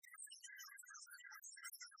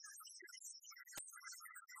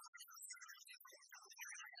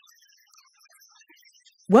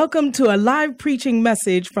Welcome to a live preaching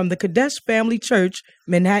message from the Kadesh Family Church,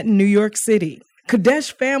 Manhattan, New York City.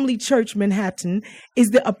 Kadesh Family Church, Manhattan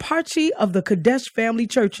is the Apache of the Kadesh Family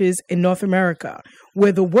Churches in North America,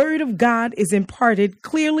 where the Word of God is imparted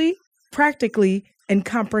clearly, practically, and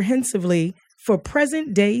comprehensively for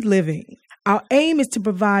present-day living. Our aim is to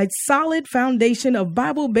provide solid foundation of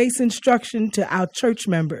Bible-based instruction to our church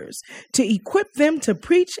members, to equip them to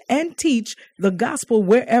preach and teach the gospel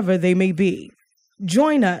wherever they may be.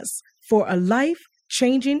 Join us for a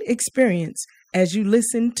life-changing experience as you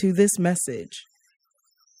listen to this message.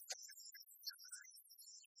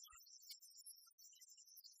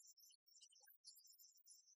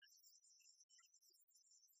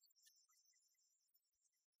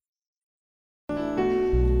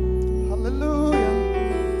 Hallelujah.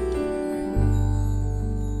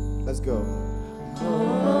 Let's go.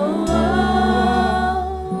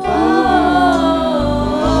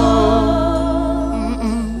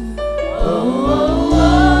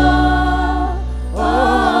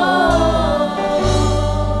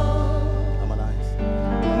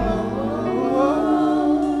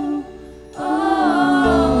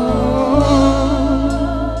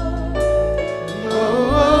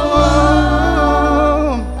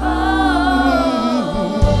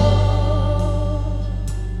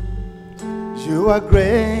 You are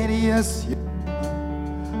great, yes, you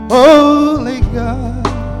are. Holy God,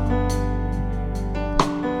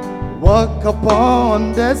 walk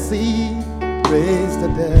upon the sea, raise the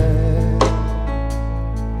dead.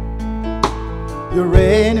 You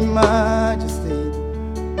reign in majesty,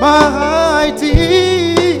 mighty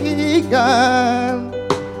God.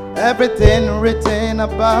 Everything written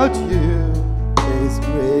about you is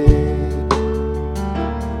great.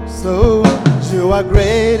 So you are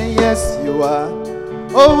great, and yes, you are.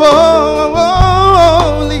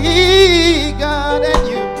 Holy God, and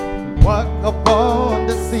you walk upon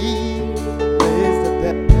the sea, raise the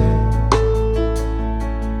dead.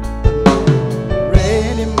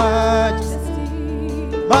 Reign in majesty,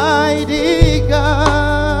 mighty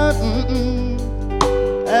God.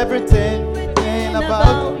 Everything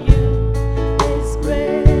about you is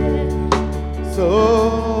great. So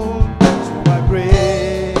you are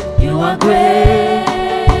great. You are great.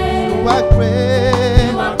 You are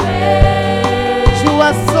great. You are great. You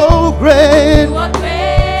are so great. You are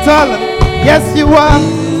great. Tell them, yes, you are.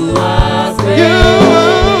 You are great. You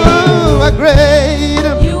are great.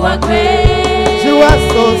 You are great. You are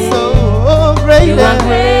so great. You are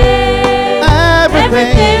great.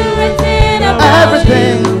 Everything written about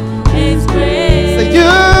you is great. Say you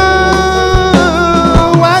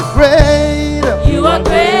are great. You are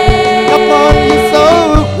great. Come on, you're so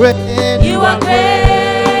great. You are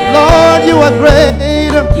great. Lord, you are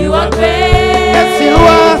great. You are great. Yes, you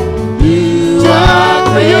are. You are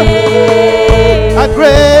great. You are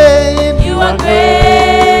great. You are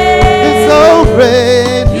great. You're so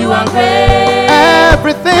great. You are great.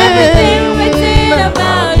 Everything written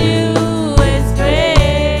about you is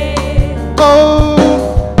great. Oh,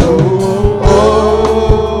 oh, oh,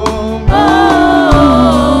 oh, oh,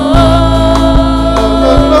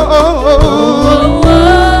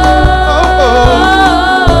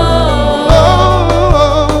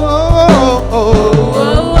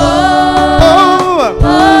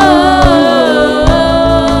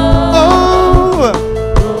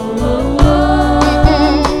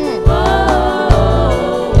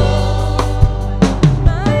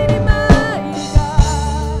 Mighty, mighty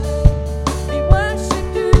God, we worship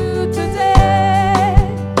you today.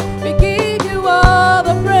 We give you all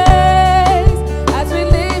the praise as we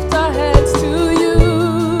lift our hands to you.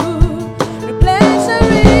 We pleasure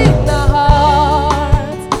in our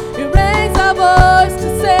hearts. We raise our voice to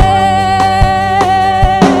say,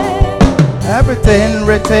 everything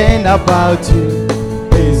written about you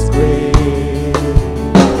is great.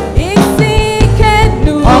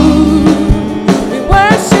 We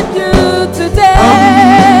worship you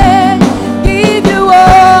today. Give you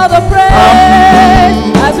all the praise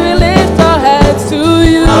as we lift our hands to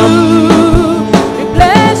you. We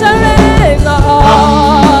pleasure in our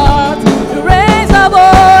hearts. We raise our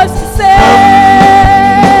voice to say,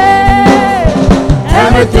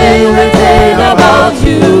 everything written about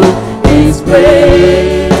you is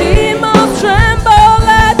great. Demons tremble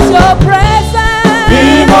at your presence.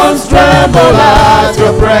 Demons tremble at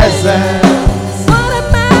your presence. What a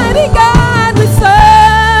mighty God we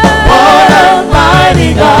serve. What a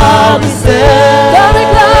mighty God we serve. Glory,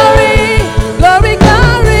 glory, glory,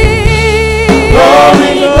 glory.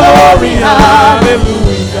 Glory, glory,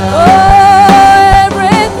 hallelujah. Oh,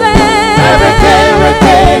 everything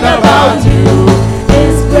Everything about you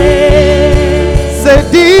is great. say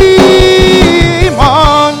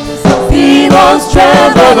demons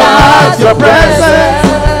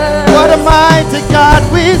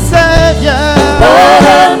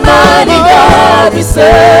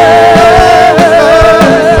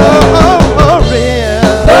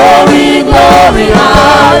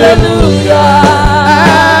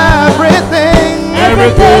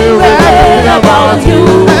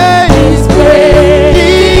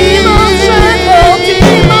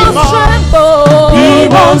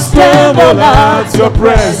tremble at your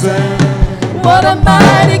presence. What a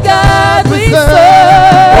mighty God we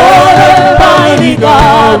serve. What a mighty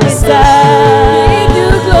God we serve. Give you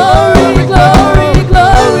glory, glory,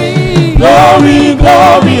 glory. Glory,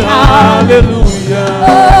 glory, hallelujah.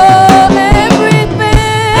 Oh,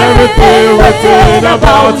 Everything written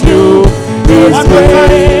about you is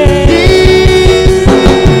great.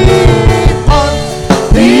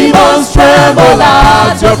 Demons tremble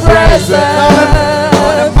at your presence.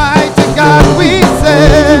 What a mighty God we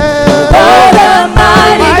serve. what a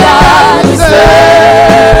mighty God we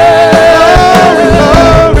serve.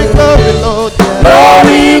 Glory, glory, Lord.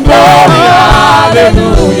 Glory, glory,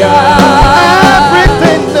 hallelujah.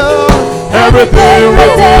 Everything, Lord. Everything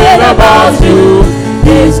written about you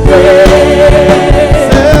is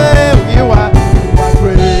great. You are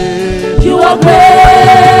great. You are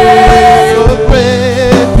great. So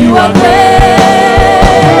great. You are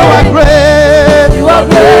great. You are great. You are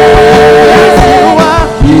great. Yes,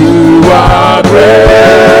 You are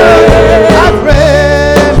great. I'm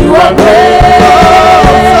great. You are great.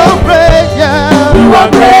 So great, yeah. You are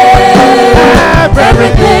great.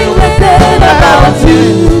 Everything written about you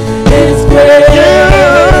is great. You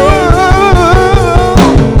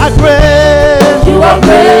are great. You are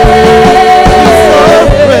great. So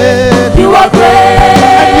great. You are great.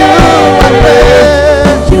 And you are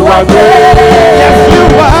great. You are great. Yes, you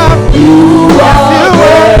are. You Yes, are you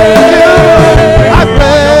are. You are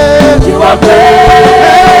great. You are great.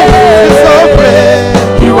 You're so great.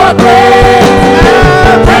 You are great.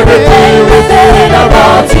 Everything written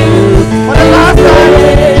about you. For the last time,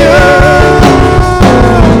 you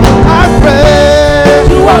are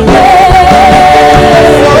great. You are great.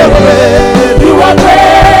 So great. You are great.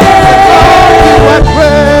 You are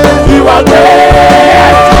great. You are great. You are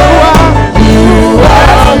great. You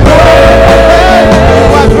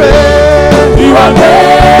are great. You are great. You are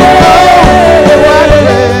great.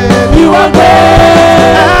 You are great.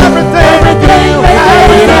 Everything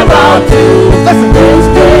Everything about you Listen. is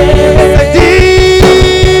great.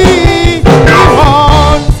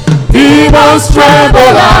 Demons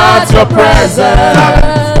tremble at your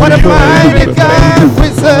presence. What a mighty God we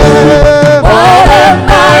serve. What a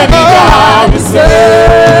mighty God we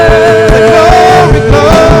serve. Glory,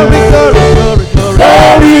 glory, glory, glory, glory.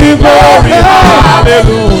 Glory, glory,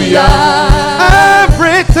 hallelujah.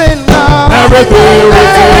 Everything now. Everything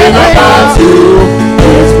written about you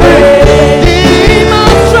is great.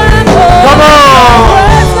 Demons tremble. Come on.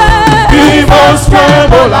 Demons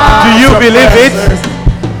tremble at Do you your believe it? presence.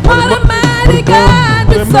 What a mighty God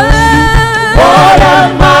we serve. What a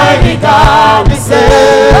mighty God we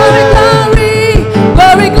serve. Glory, glory,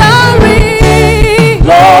 glory, glory.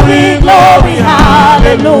 Glory, glory,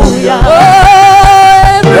 hallelujah. Oh,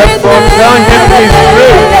 Therefore, tell him he's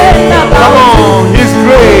great. Come on, he's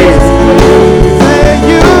great. Say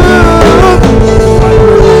you.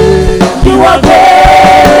 You are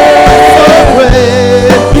great. So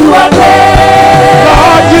great. You are great.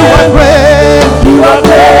 Lord, you are great. You are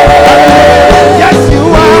great. Yes, you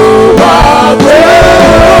are. You are great.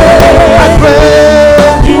 You are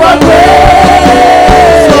great. You are great.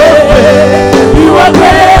 So great. You are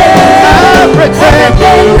great. Everything.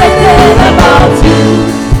 Everything written about you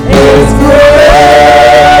is great.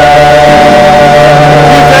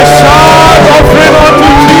 Give a shout offering unto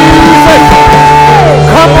Jesus.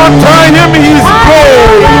 Come on, tell him he's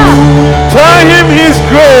great. Tell him he's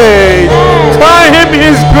great. Tell him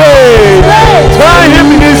he's great. Tell him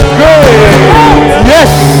he's great.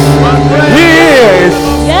 Yes, he is.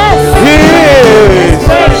 Yes. He is.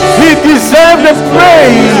 He deserves the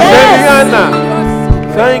praise and the honor.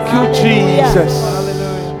 Thank you, Jesus.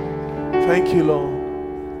 Thank you, Lord.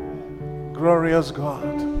 Glorious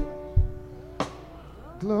God.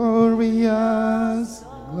 Glorious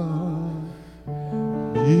God.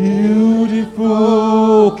 Beautiful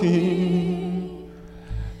King.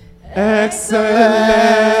 Excellent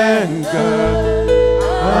God.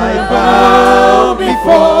 I bow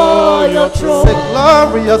before your throne. Say,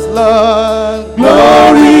 glorious Lord.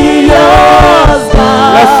 Glorious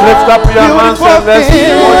God. Let's lift up your hands and let's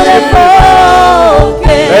worship him.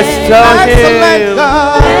 Let's tell him.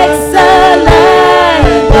 Excellent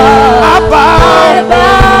God. I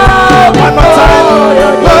bow. One more time.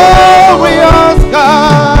 Glorious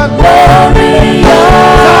God.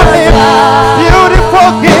 Beautiful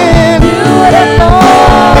King.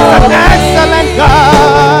 An excellent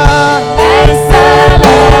God. This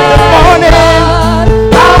morning, I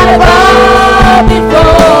bow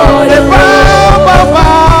before your bow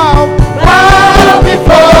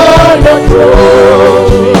before your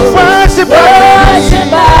throne. Worship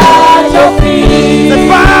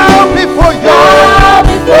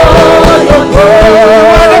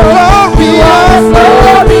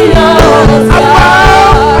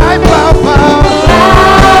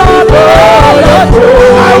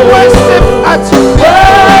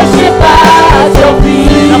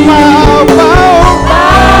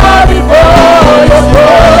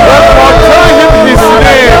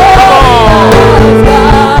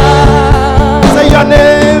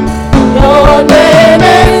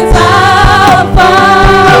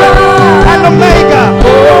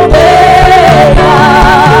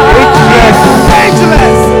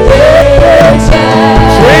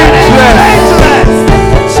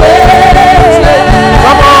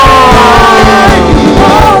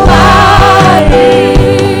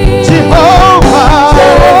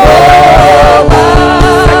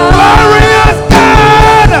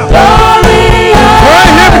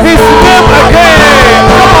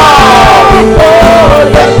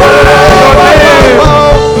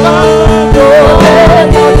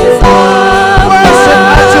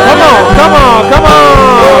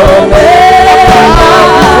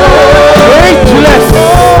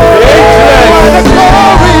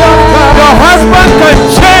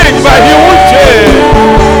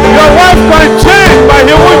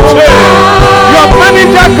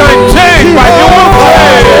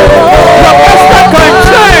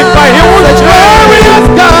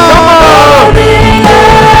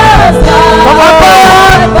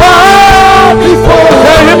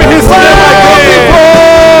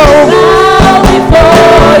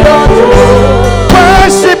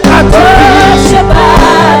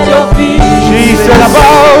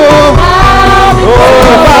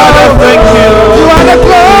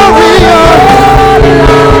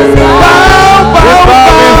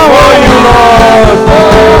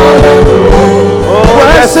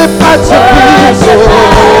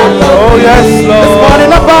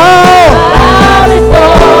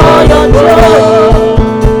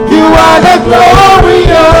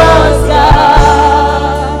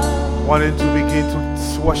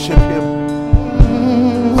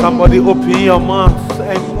Open your mouth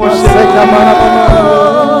and worship.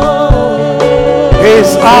 He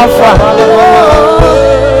is Alpha.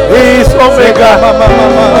 He is Omega.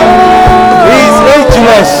 He is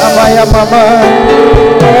ageless.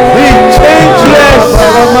 He is changeless.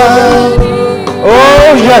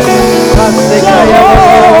 Oh yes.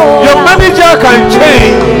 Your manager can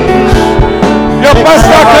change. Your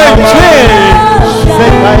pastor can change.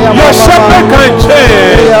 Your shepherd can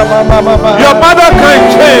change. Your mother can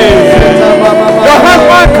change. Your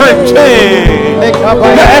husband can change.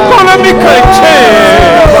 The economy can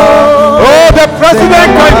change. Oh, the president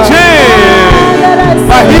can change.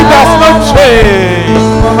 But he does not change.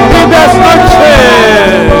 He does not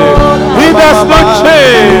change. He does not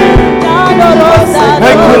change.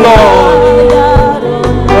 Thank you, Lord.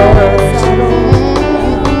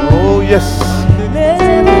 Oh, yes.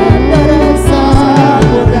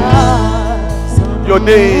 Your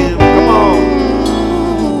name, come on.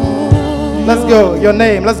 Let's go. Your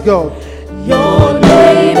name, let's go. Your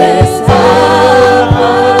name is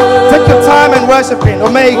Alpha. Take your time and worship Him.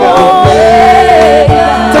 Omega.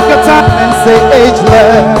 Take your time and say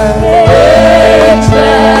ageless.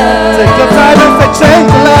 Take your time and say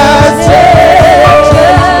changeless.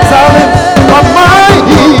 Tell Him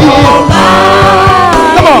Almighty.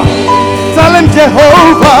 Come on. Tell Him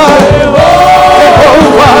Jehovah.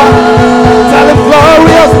 Jehovah. Tell Him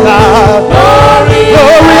glorious God.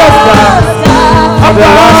 Glorious God. For the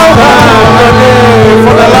last time,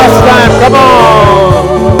 for the last time, come on.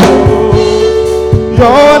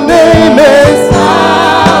 Your name is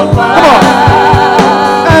Alpha. Come on.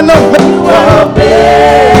 And Omega.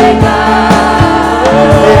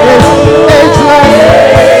 It is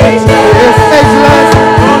ageless. It is ageless.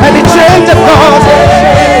 And He changes not.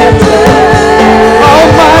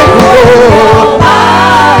 Almighty God.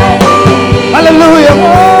 Hallelujah.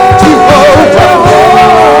 Jehovah.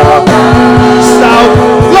 Shout,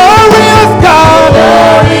 glorious God.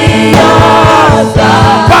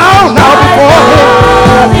 Bow now before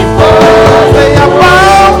Him. Say, I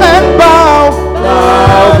bow and bow.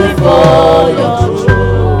 Before your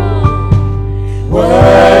throne,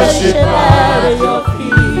 worship at your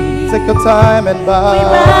feet. Take your time and bow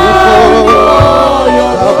before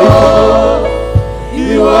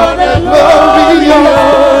you are the glorious.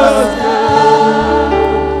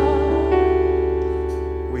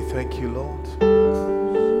 We thank you, Lord.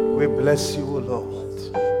 We bless you, O Lord.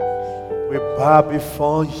 We bow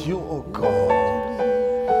before you, O God.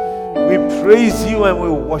 We praise you and we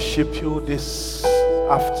worship you this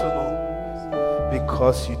afternoon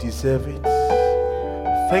because you deserve it.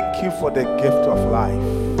 Thank you for the gift of life.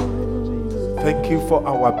 Thank you for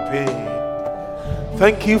our pain.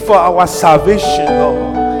 Thank you for our salvation,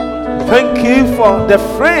 Lord. Thank you for the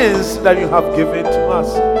friends that you have given to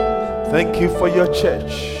us. Thank you for your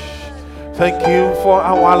church. Thank you for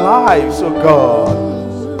our lives, oh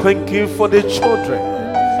God. Thank you for the children.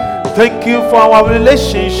 Thank you for our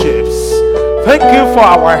relationships. Thank you for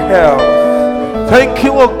our health. Thank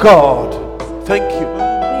you, oh God. Thank you.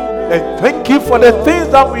 And thank you for the things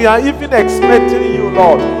that we are even expecting you,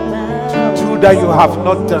 Lord, to do that you have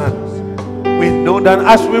not done. We know that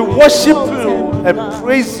as we worship you and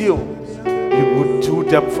praise you, you will do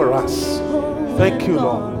them for us. Thank you,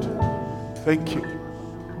 Lord. Thank you.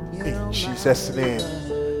 In Jesus' name.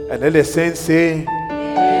 And let the saints say,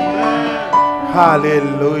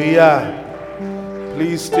 hallelujah.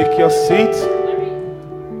 Please take your seat.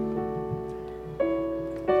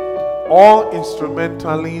 All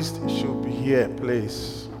instrumentalists should be here,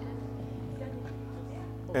 please.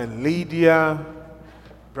 And Lydia,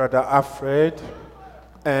 Brother Alfred,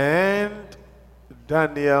 and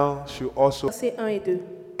Daniel should also. C'est 1 et 2.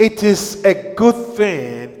 It is a good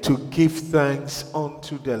thing to give thanks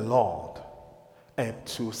unto the Lord and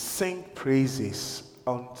to sing praises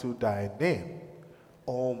unto thy name,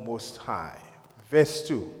 O Most High. Verse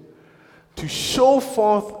 2. To show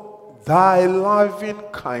forth thy loving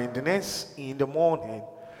kindness in the morning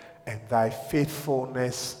and thy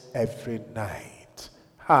faithfulness every night.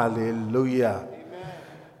 Hallelujah. Amen.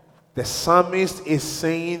 The psalmist is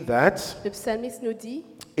saying that Le psalmiste nous dit,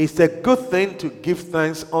 it's a good thing to give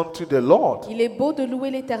thanks unto the Lord. il est beau de louer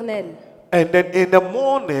l'Éternel. And then in the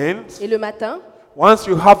morning, Et le matin, once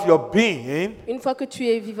you have your being, une fois que tu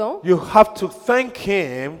es vivant, you have to thank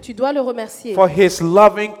him tu dois le remercier for his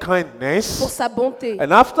loving pour kindness. sa bonté.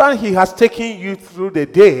 And after he has taken you through the Et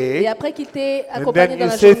day, après qu'il t'ait and accompagné then dans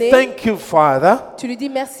you la say, journée, thank you, Father, tu lui dis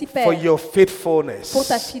merci Père for your pour ta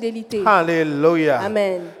faithfulness. fidélité. Hallelujah.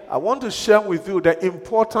 Amen. I want to share with you the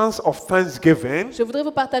importance of thanksgiving. Je voudrais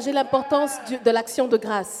vous partager l'importance de l'action de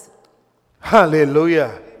grâce.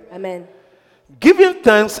 Hallelujah. Amen. Giving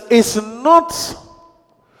thanks is not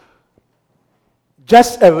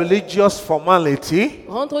just a religious formality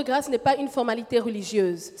Rendre grâce n'est pas une formalité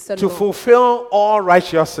religieuse to seulement fulfill all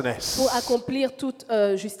righteousness. pour accomplir toute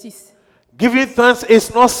justice. Giving thanks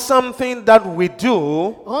is not something that we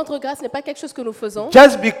do Rendre grâce n'est pas quelque chose que nous faisons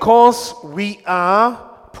just because we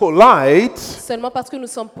are polite seulement parce que nous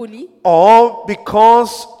sommes polis or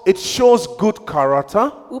because it shows good character.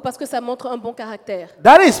 ou parce que ça montre un bon caractère.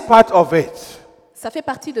 That is part of it. Ça fait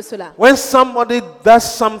partie de cela. When somebody does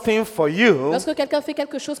something for you, Lorsque quelqu'un fait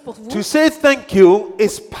quelque chose pour vous, to say thank you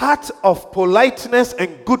is part of politeness and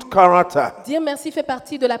good character. dire merci fait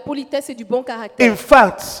partie de la politesse et du bon caractère. In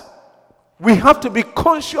fact, we have to be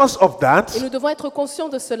conscious of that Et nous devons être conscients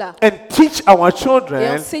de cela and teach our et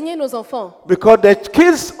children, enseigner nos enfants. because the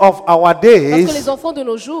kids of our Parce que les days, enfants de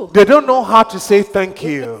nos jours they don't know how to say thank ne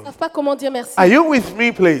you. savent pas comment dire merci. Are you with me,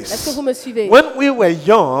 Est-ce que please? vous me suivez? When we were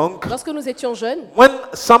young, Lorsque nous étions jeunes, when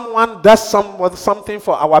someone does something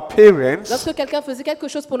for our parents, lorsque quelqu'un faisait quelque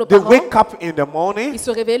chose pour nos they parents, wake up in the morning ils se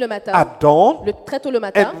réveillaient le matin, at dawn très tôt le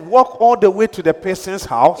matin, and walk all the way to the person's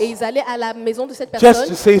house et ils allaient à la maison de cette just to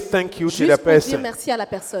personne say thank you to the juste pour dire person. merci à la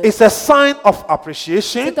personne. It's a sign of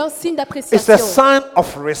appreciation. C'est un signe It's a d'appréciation. sign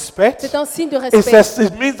of respect. C'est un signe de It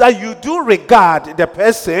respect. means that you do regard the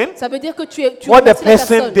person, Ça veut dire que tu what the remercies la person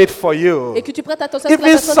personne did for you. et que tu prêtes attention à ce que la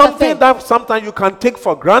Even personne t'a something fait. that sometimes you can take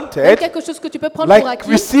for Même granted, quelque chose que tu peux prendre pour like acquis.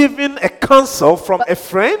 receiving a counsel from a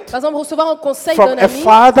friend, Par exemple, recevoir un conseil from d'un a ami,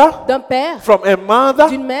 father, d'un père, from a mother,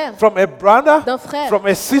 d'une mère, from a brother, d'un frère, from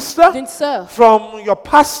a sister, d'une sœur, from your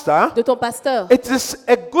pastor. de ton pasteur. It is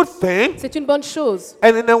a good thing, C'est une bonne chose.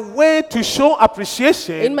 and in a way to show Et une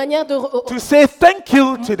appreciation, manière de to say thank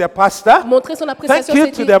you to the pastor, montrer son thank appréciation, you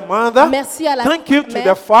c'est to dire the mother, merci à la thank you to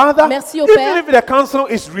mère, the father, merci au even père. if the counsel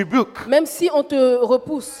is rebuke. Même si on te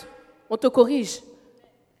repousse, on te corrige.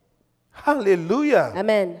 Hallelujah.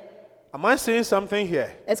 Amen. Am I saying something here?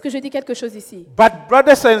 Est-ce que je dis quelque chose ici? But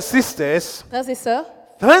brothers and sisters, Frères et sœurs,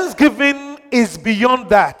 thanksgiving is beyond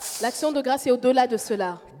that. l'action de grâce est au-delà de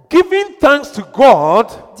cela. Giving thanks to God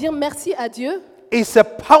Dire merci à Dieu is a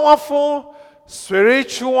powerful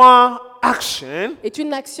spiritual action est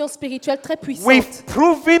une action spirituelle très puissante with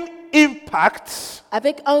proven impact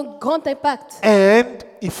avec un grand impact and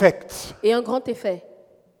effect. et un grand effet.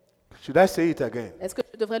 Should I say it again? Est-ce que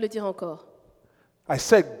je devrais le dire encore? I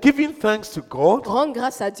said giving thanks to God Rendre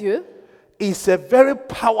grâce à Dieu is a very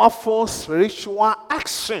powerful spiritual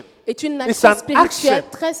action est une It's action an spirituelle action.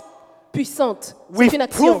 très puissante. C'est with une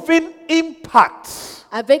action proven impact.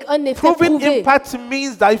 avec un effet Proven prouvé. impact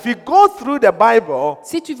means that if you go through the Bible,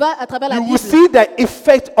 Si tu vas à travers la you will Bible, see the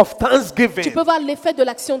effect of tu thanksgiving, peux voir l'effet de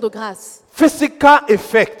l'action de grâce. physical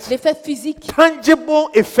effect, L'effet physique, tangible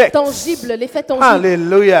effect. tangible, l'effet tangible.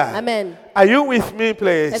 Hallelujah. Amen. Are you with me, Est-ce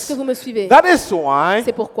please? que vous me suivez? That is why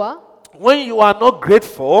C'est pourquoi, when you are not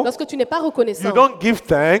grateful, lorsque tu n'es pas reconnaissant, you don't give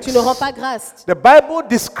thanks. tu ne rends pas grâce. The Bible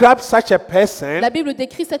describes such a person La Bible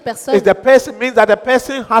décrit cette personne. is the person means that the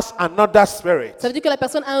person has another spirit. Ça veut dire que la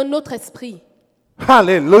personne a un autre esprit.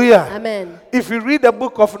 Hallelujah. Amen. If you read the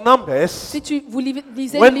book of Numbers, Si vous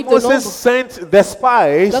lisez le when livre de Moses Nombres, sent the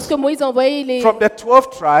spies lorsque Moïse a envoyé from the 12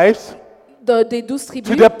 tribes des 12 to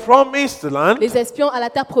tribus, the promised land, les espions à la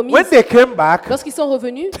terre promise, when they came back, lorsqu'ils sont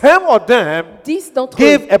revenus, 10 of them 10 d'entre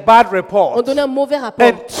gave eux a bad ont report, donné un mauvais rapport.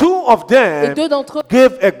 and 2 of Et them 2 d'entre eux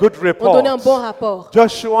gave a good ont donné un bon report. rapport.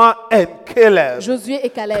 Joshua and Caleb. Josué et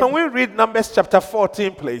Caleb. Can we read Numbers chapter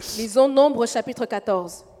 14, please? Lisons Nombre chapitre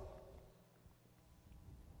 14.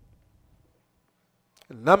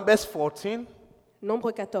 Numbers 14.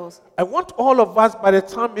 Nombre 14. I want all of us, by the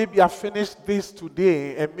time maybe I finish this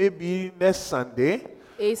today and maybe next Sunday,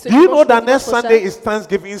 Et ce do you know dimanche, that le dimanche next Sunday prochain, is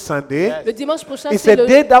Thanksgiving Sunday? le dimanche prochain, It's c'est a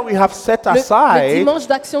day that we have set le aside dimanche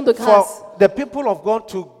d'action de for grâce. the people of God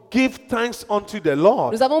to give thanks unto the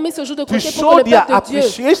Lord. Nous avons mis ce jour de To côté pour show que le their peuple de Dieu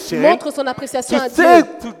appreciation, montre son appréciation To à say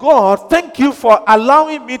Dieu. to God, thank you for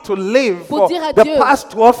allowing me to live Pour for dire à the Dieu,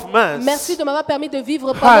 past 12 months. Merci de m'avoir permis de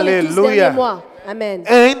vivre pendant les 12 Hallelujah. derniers mois. Amen.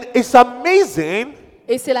 And it's amazing.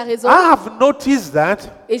 Et c'est la raison, I have noticed that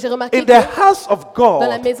et j'ai remarqué in que the house of dans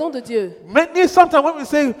la God, maison de Dieu, sometimes when we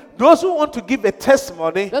say those who want to give a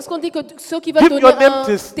testimony, lorsqu'on dit que ceux qui veulent Give donner your name un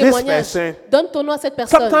to this témoignage, person. donne ton nom à cette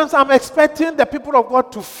personne. sometimes I'm expecting the people of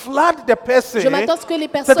God to flood the person Je m'attends à ce que les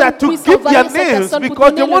so personnes that to puissent give envoyer their cette names personne pour because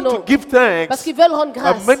they donner le want nom. to give Parce thanks. qu'ils veulent rendre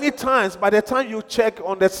grâce. Many times, by the time you check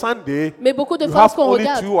on the Sunday, Mais beaucoup de you fois, have lorsqu'on only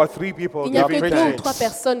regarde, 2 or 3 people il n'y a giving que 2 ou 3 thanks.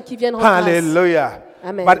 personnes qui viennent rendre grâce. Hallelujah.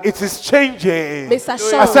 Amen. But it is changing. Mais ça I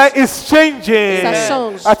change. said it's changing. Ça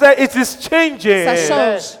change. I said it is changing. Ça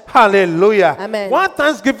change. Hallelujah. Amen. One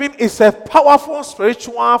Thanksgiving is a powerful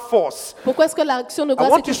spiritual force. Pourquoi est-ce que l'action de I grâce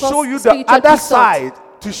want est to une show force you the spirituelle other puissante? side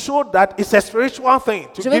to show that it's a spiritual thing.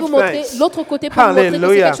 To Je vais give vous montrer thanks. l'autre côté pour vous montrer que c'est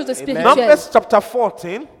Hallelujah. quelque chose de spirituel. Numbers chapter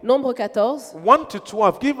 14, Nombre 14, 1 to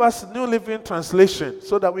 12. Give us New Living Translation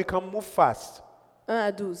so that we can move fast. 1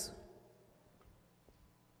 à 12.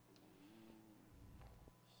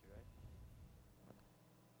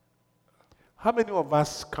 How many of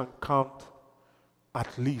us can count at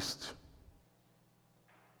least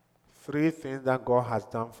 3 things that God has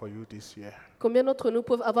done for you this year? Combien d'entre nous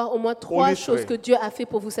peuvent avoir au moins 3 Only choses que three. Dieu a fait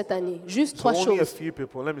pour vous cette année? Juste So 3 only a choses. few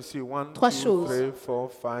people. Let me see. 1, 2, Trois choses. 3, 4,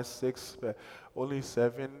 5, 6. Only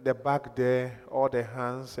 7. The back there, all the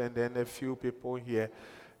hands, and then a few people here.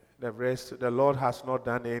 The rest, the Lord has not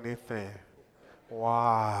done anything.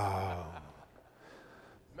 Wow.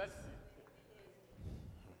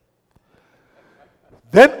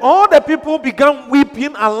 Then all the people began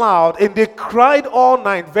weeping aloud, and they cried all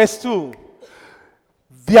night. Verse 2.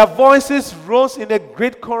 Their voices rose in a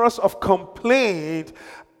great chorus of complaint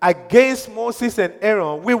against Moses and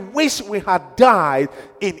Aaron. We wish we had died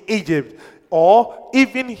in Egypt, or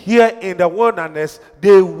even here in the wilderness.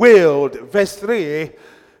 They wailed. Verse 3.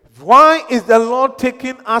 Why is the Lord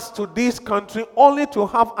taking us to this country only to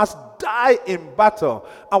have us die in battle?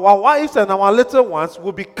 Our wives and our little ones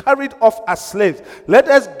will be carried off as slaves. Let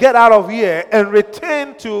us get out of here and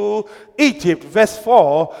return to Egypt. Verse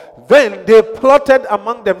 4. Then they plotted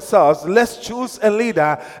among themselves, let's choose a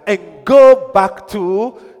leader and go back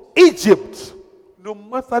to Egypt. No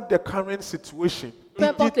matter the current situation, Peu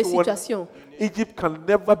importe les will- situations, Egypt can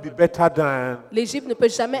never be better than l'Égypte ne peut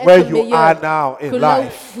jamais where être you are meilleure now que in là où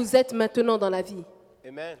life. vous êtes maintenant dans la vie.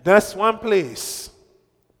 That's one place.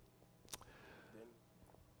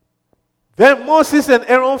 Then Moses and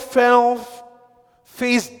Aaron fell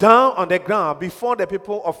face down on the ground before the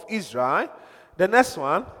people of Israel. The next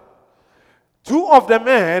one. 2 of the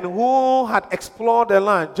men who had explored the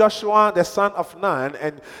land, Joshua the son of Nun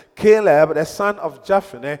and Caleb the son of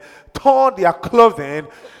Jephunneh, tore their clothing.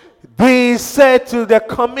 They said to the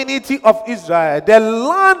community of Israel, the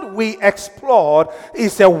land we explored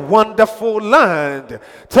is a wonderful land.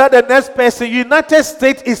 Tell the next person, United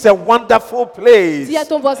States is a wonderful place. Dis à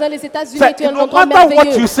ton voisin, les États-Unis Say, est un no endroit matter what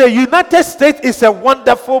you merveilleux. say, United States is a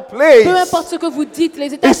wonderful place. Peu importe ce que vous dites,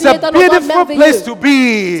 les It's États-Unis a est un endroit beautiful place merveilleux. to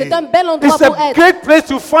be. C'est un bel endroit It's pour a être. great place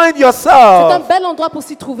to find C'est un yourself. bel endroit pour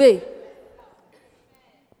s'y trouver.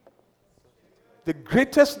 The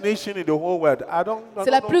greatest nation in the whole world. I don't C'est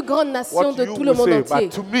la know plus grande nation what de you tout le will monde say, entier.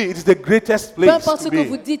 but to me, it is the greatest Peu place importe ce to que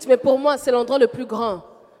vous be. dites, mais pour moi, c'est l'endroit le plus grand.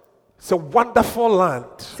 It's a wonderful land.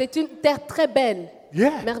 C'est une terre très belle,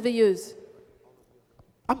 Yeah, merveilleuse.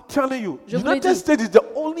 I'm telling you, Je vous l'ai United dit. States is the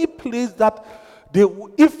only place that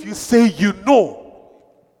if you say you know,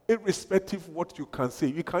 irrespective of what you can say,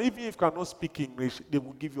 you can even if you cannot speak English, they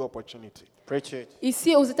will give you opportunity. Preach it.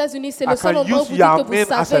 Ici, aux États-Unis, c'est I le seul can endroit où use vous dites que Yao vous Ming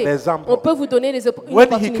as an savez. example. On peut vous donner une When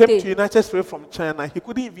he came to opportunité. United States from China, he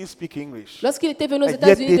couldn't even speak English. Lorsqu'il était venu aux And yet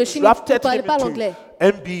États-Unis de they Chine, il ne drafted parlait him pas into l'anglais.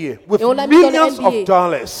 MBA with Et on l'a mis dans le millions of MBA.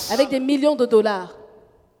 dollars. Avec des millions de dollars.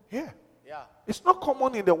 Yeah. It's not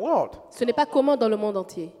common in the world. Ce n'est pas commun dans le monde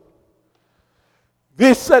entier.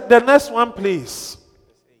 They said, the next one, please.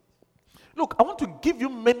 Look, I want to give you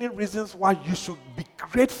many reasons why you should be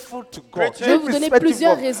grateful to God. Je vais vous donner irrespective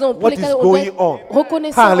plusieurs of raisons pour what lesquelles is on going doit on. être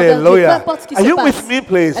reconnaissant envers Dieu, peu Hallelujah. importe ce qui Are se you passe. with me,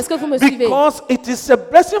 please? Est-ce que vous me suivez? Because it is a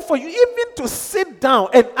blessing for you even to sit down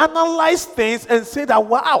and analyze things and say that,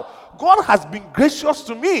 wow, God has been gracious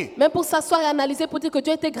to me. Même pour s'asseoir et analyser, pour dire que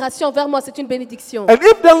Dieu a été gracieux envers moi, c'est une bénédiction. And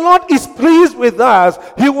if the Lord is pleased with us,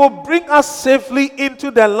 He will bring us safely into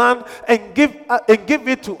the land and give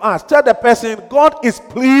it to us. Tell the person, God is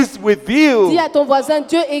pleased with you. Dis à ton voisin,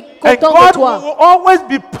 Dieu est And content de God toi. will always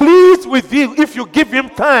be pleased with you if you give Him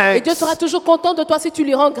Et Dieu thanks. sera toujours content de toi si tu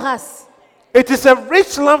lui rends grâce. It is a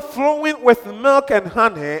rich land flowing with milk and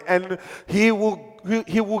honey, and He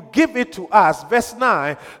will give it to us. Verse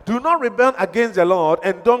 9, do not rebel against the Lord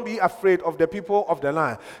and don't be afraid of the people of the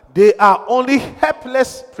land. They are only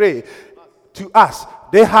helpless prey to us.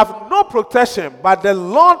 They have no protection, but the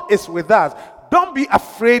Lord is with us. Don't be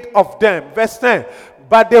afraid of them. Verse 10,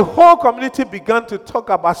 but the whole community began to talk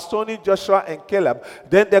about stoning Joshua and Caleb.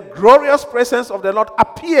 Then the glorious presence of the Lord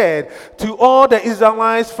appeared to all the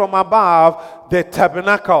Israelites from above the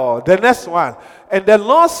tabernacle. The next one. And the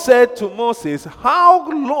Lord said to Moses, how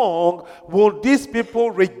long will these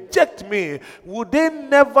people reject me? Will they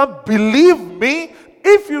never believe me?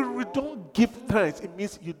 if you don't give thanks, it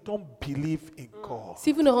means you don't believe in God.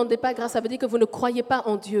 Si vous ne rendez pas grâce, ça veut dire que vous ne croyez pas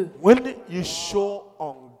en Dieu. When you show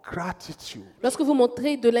ungratitude, Lorsque vous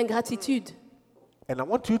montrez de l'ingratitude, and I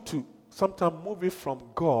want you to sometimes move it from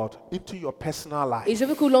God into your personal life. et je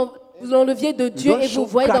veux que vous l'enleviez de Dieu Don't et show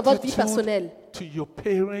vous voyez dans votre vie gratitude personnelle. to your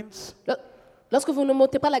parents, Lorsque vous ne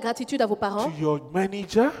montrez pas la gratitude à vos parents, to your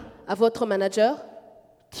manager, à votre manager,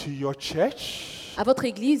 to your church, à votre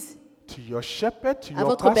église, to your shepherd, to à your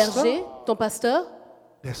votre pastor, berger, ton pasteur,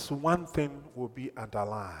 there's one thing will be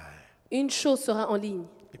underlined. une chose sera en ligne.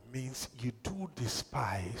 It means you do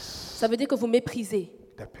despise Ça veut dire que vous méprisez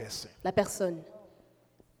the person. la personne.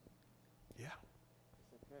 Yeah.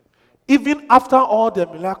 Even after all the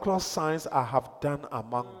miraculous signs I have done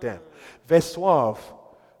among them. Verse 12.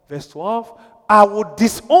 Verse 12. I will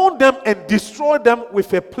disown them and destroy them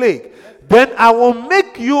with a plague. Then I will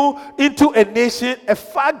make you into a nation a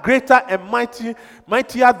far greater and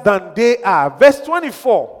mightier than they are. Verse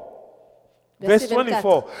 24. Verse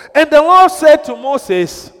 24. And the Lord said to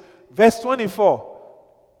Moses, verse 24.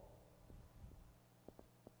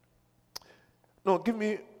 No, give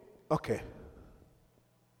me, okay.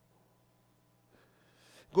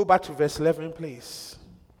 Go back to verse 11, please.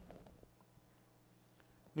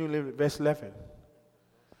 Verse 11.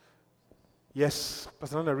 Yes,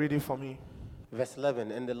 Pastor Nana, read it for me. Verse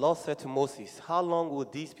 11, and the Lord said to Moses, how long will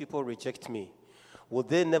these people reject me? Will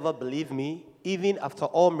they never believe me, even after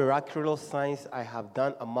all miraculous signs I have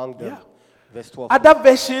done among them? Yeah. Verse 12. Other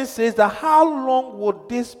version says that how long would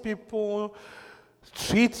these people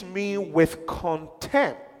treat me with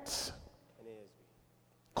contempt?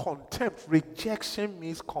 Contempt. Rejection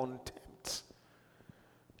means contempt.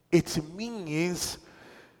 It means,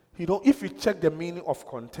 if you check the meaning of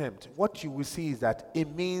contempt, what you will see is that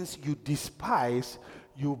it means you despise,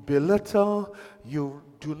 you belittle, you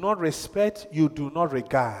do not respect, you do not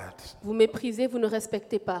regard. Vous méprisez, vous ne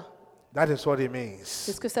respectez pas. That is what it C'est means.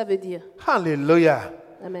 ce que ça veut dire. Hallelujah.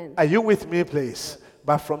 Amen. Are you with me, please?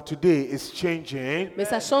 But from today, it's changing. Mais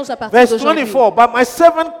ça change à partir Verse d'aujourd'hui. 24. But my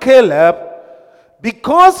servant Caleb,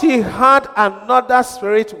 because he had another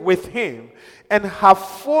spirit with him and have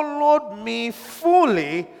followed me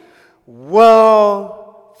fully,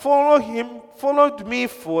 followed me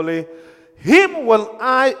fully, him will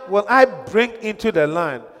I bring into the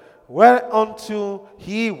land whereunto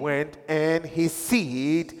he went, and his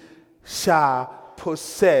seed shall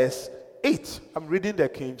possess it. I'm reading the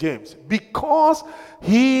King James. Because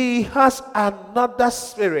he has another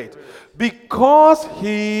spirit, because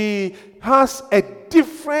he has a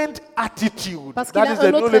different attitude. Parce qu'il That a is un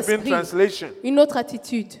the New autre Living esprit, Translation. une autre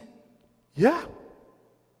attitude. Yeah.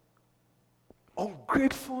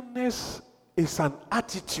 Ungratefulness is an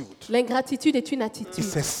attitude. L'ingratitude est une attitude.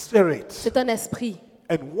 It's a spirit. C'est un esprit.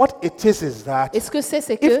 And what it is that Et ce que c'est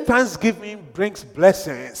if que thanksgiving brings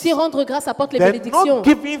blessings, si rendre grâce apporte les then bénédictions, not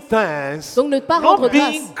giving thanks, donc ne pas rendre not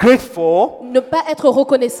being grâce, grateful, ne pas être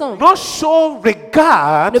reconnaissant, not show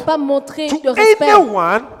regard ne pas montrer to de respect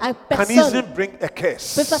anyone à can personne easily bring a peut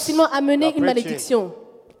curse. facilement amener une preaching. malédiction.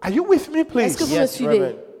 Are you with me, please? Est-ce que vous me Yes, suivez?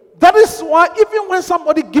 Reverend. That is why even when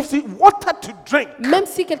somebody gives you water to drink, Même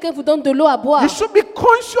si quelqu'un vous donne de l'eau à boire, you should be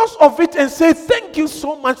conscious of it and say, thank you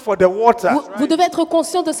so much for the water. vous devez être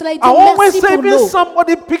conscient de cela et I dire always merci say, pour when l'eau.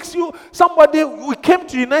 somebody picks you, somebody who came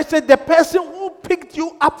to United States, the person who picked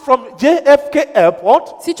you up from JFK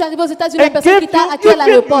Airport Si tu arrives aux États-Unis, la and personne gave qui t'a you, accueilli à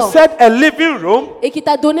even you l'aéroport said a living room, et qui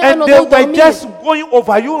t'a donné un and endroit they où were dormir, just going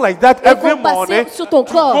over you like that et every vont passer morning sur ton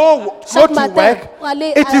to corps go chaque to matin work, pour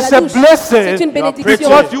aller it à is la a douche. blessing. C'est une bénédiction.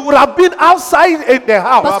 Because you would have been outside in the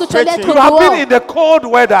house. Parce que tu allais être You have been dehors. in the cold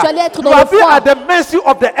weather. Tu allais être You dans le have been froid. at the mercy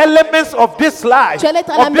of the elements of this life, Tu allais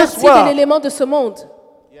être à la of this merci de world. l'élément de ce monde.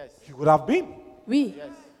 You would have been. Oui.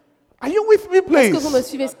 Are you with me, Est-ce que vous me please?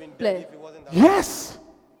 suivez, s'il vous plaît? Yes.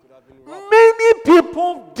 Many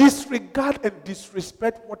people disregard and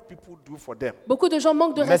disrespect what people do for them. Beaucoup de gens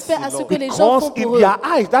manquent de respect à ce que les gens Because font in pour eux. their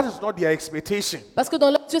eyes, that is not their expectation. Parce que dans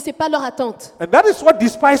leurs yeux, ce n'est pas leur attente. And that is what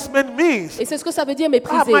despisement means. Et c'est ce que ça veut dire Ah,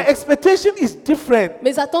 mépriser. my expectation is different.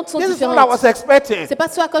 Mes attentes sont This is what I was différentes. expecting. C'est pas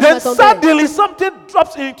ce à quoi je Then m'attendais. suddenly something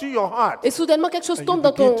drops into your heart. Et soudainement, quelque chose And tombe you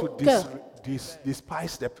dans begin ton to cœur.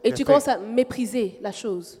 despise the Et the tu commences thing. à mépriser la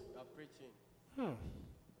chose.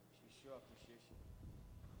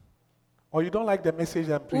 Or you don't like the message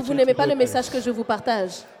I'm Ou preaching. vous n'aimez pas today, le message please. que je vous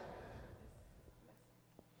partage.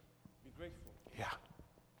 Yeah.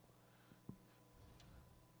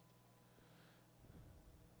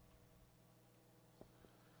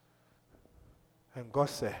 And God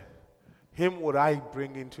said, him would I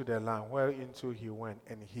bring into the land whereinto he went,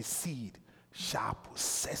 and his seed shall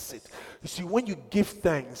possess it. You see, when you give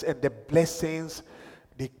thanks and the blessings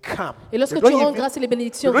they come. Et lorsque They tu don't rends even- grâce et les they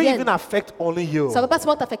bénédictions don't even viennent, affect only you. ça ne va pas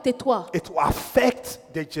seulement t'affecter toi, It will affect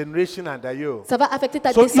the generation under you. ça va affecter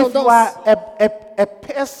ta So if you descendance. are a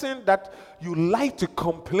person that you like to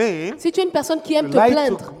complain, Si tu es une personne qui aime you te like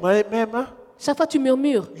plaindre, to murmur, chaque fois tu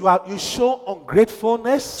murmures, you show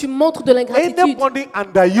ungratefulness. tu montres de l'ingratitude. Anybody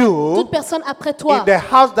under you Toute personne après in toi, the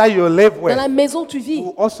house that you live dans la with maison où tu vis,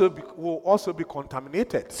 will also be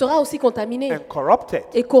contaminated sera aussi contaminé and corrupted.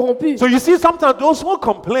 et corrompu. So you see, sometimes those who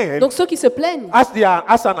complain Donc ceux qui se plaignent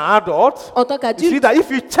as an adult, en tant you see qu'adultes, that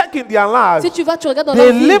if you check in their lives, si tu vas, tu regardes dans they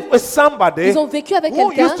leur vie, live with somebody ils ont vécu avec who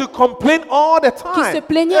quelqu'un used to complain all the qui se time.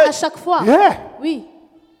 plaignait à chaque fois. Yeah. Oui.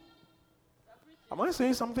 Am I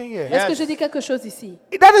saying something here? Est-ce que je dis quelque chose ici?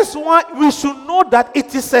 That is why we should know that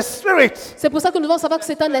it is a spirit. C'est pour ça que nous devons savoir que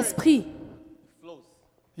c'est un esprit.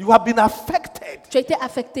 You have been affected. Tu as été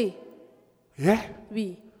affecté. Yeah.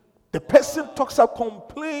 Oui. The person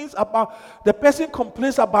complains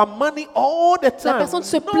about money all the time. personne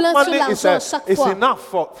se No plaint sur money l'argent chaque is fois. enough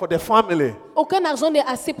for the family. Aucun argent n'est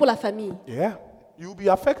assez pour la famille. Yeah. You'll be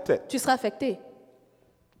affected. Tu seras affecté.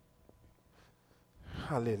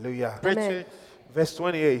 Hallelujah. Amen. Verse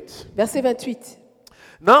 28. Verset 28.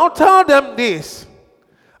 Now tell them this,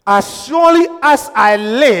 as surely as I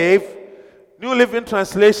live, New Living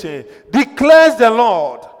Translation, declares the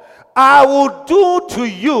Lord, I will do to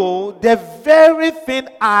you the very thing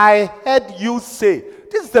I heard you say.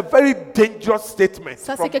 This is a very dangerous statement.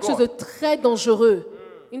 Ça, from c'est quelque God. chose de très dangereux.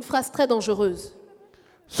 Une phrase très dangereuse.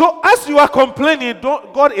 So as you are complaining,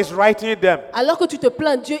 God is writing them. Alors que tu te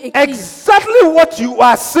plains, Dieu écrit Exactly what you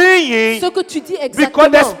are saying, ce que tu dis because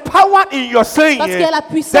there's exactement. power in your saying. Parce qu'il y a la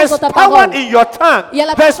puissance There's dans ta power parole. in your tongue. Il y a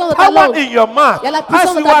la There's puissance dans ta power langue. in your mouth. Il y a la puissance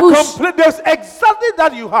As dans you ta are bouche. complaining, there's exactly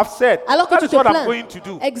that you have said. Alors que That tu is te what I'm plains, going to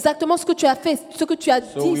do. exactement ce que tu as fait, ce que tu as dit,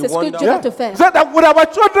 we c'est ce que wonder- Dieu va te faire. So that would our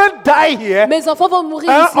children die here? Mes enfants vont mourir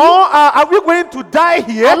Or ici. are we going to die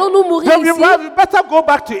here? Allons-nous mourir Then we ici? better go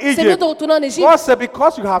back to C'est mieux Egypt. de retourner en Égypte. God said,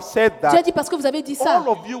 because you have said Dieu a that, dit parce que vous avez dit ça. all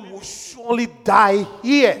of you will surely die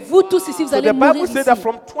here. Vous tous ici, vous So allez the mourir Bible ici. says that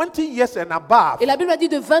from 20 years and above, Et la Bible a dit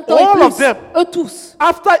de 20 ans All et of plus. them. Eux tous.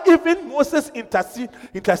 after even Moses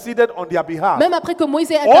interceded on their behalf, Même après que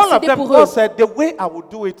Moïse ait all of intercédé them, pour eux. God said, the way I will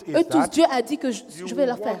do it is Eux tous, that Dieu a dit que you je vais will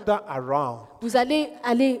leur faire. wander around. Vous allez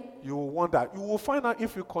aller, You will wonder. You will find out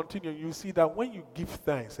if you continue, you see that when you give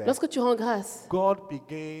thanks, lorsque tu rends grâce, God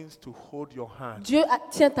begins to hold your hand. Dieu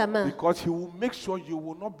tient ta main. Because he will make sure you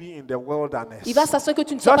will not be in the wilderness. Il va s'assurer que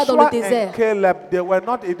tu ne sois pas dans le Joshua and désert. Caleb,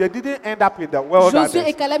 they didn't end up in the wilderness. Josué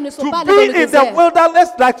et Caleb ne sont To pas be allés dans le in the désert. wilderness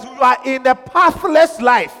like you are in a pathless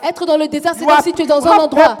life. Être dans le désert, c'est You comme are- si tu es you dans un have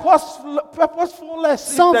endroit. purposefulness,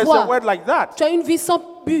 if Sans there's voie. a word like that. Tu as une vie sans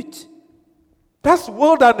but. That's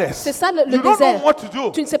wilderness. C'est ça le You don't désert. know what to do.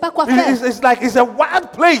 Tu ne sais pas quoi It- faire. it's like it's a wild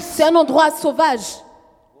place. C'est un endroit sauvage.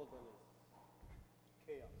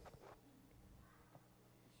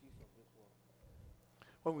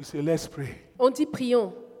 When we say let's pray, On dit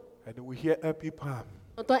prions. and we hear LP Palm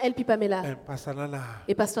On entend LP Pamela and Pastor Nana,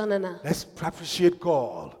 et Pasteur Nana. let's appreciate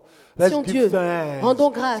God. Let's Prions give Dieu. thanks. Rendons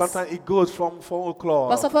grâce. Sometimes it goes from 4 o'clock,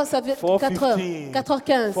 Parfois, ça fait 4h,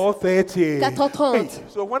 4h15. 4:30. 4h30. Hey,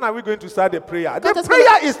 so when are we going to start the prayer? Quand The est-ce qu'on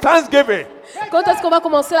prayer is Thanksgiving. Quand est-ce qu'on va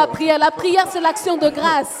commencer la prière? La prière, c'est l'action de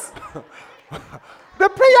grâce. The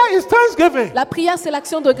prayer is Thanksgiving. La prière, c'est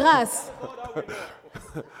l'action de grâce.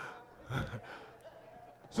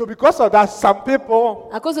 So because of that, some people,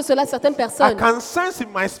 À cause de cela, certaines I personnes, can sense in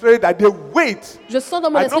my spirit that they wait. je sens dans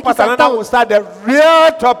mon I know esprit qu'ils Pastor Nana will s'attendent. start the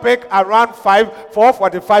real topic around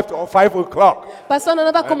 4:45 or 5 o'clock. Pasteur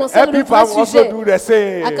Nana va commencer And le people vrai will also sujet do the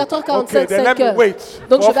same. à 4h45, Okay, then let me 5h. wait.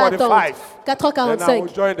 Donc je vais attendre. 4:45. Then I will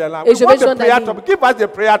 4h45. join the line. Et We je want vais the joindre la prayer ligne. topic. Give us the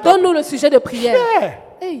prayer topic. Donne-nous le sujet de prière. Yeah.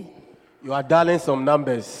 Hey. You are dialing some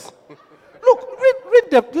numbers. Look, read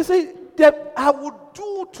the. You say that I will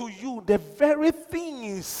do to you the very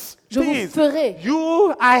things. Je vous things ferai.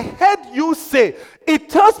 I heard you say. It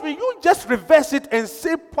tells me you just reverse it and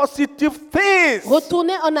say positive things.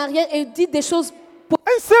 Retournez en arrière et dites des choses.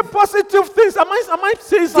 And say positive things. Am I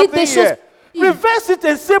saying something des choses here? Reverse it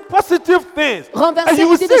and say positive things. Renversez And you et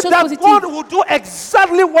will dites see des choses that positives. God will do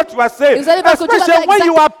exactly what you are saying. Et vous allez voir que Dieu va Especially faire when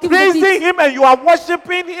you are exactement ce que vous praising dites. Him and you are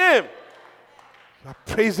worshiping Him. You are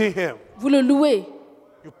praising Him. Vous le louez.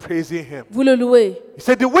 You're praising Him. Vous le louez. He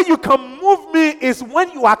said, the way you can move me is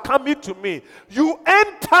when you are coming to me. You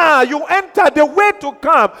enter. The way to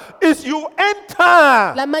come is you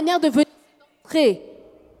enter. La manière de venir entrer,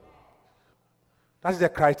 That's the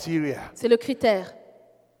criteria. c'est le critère.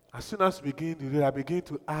 As soon as we begin to read, I begin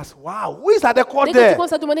to ask, wow, who is at the court Dès que tu there?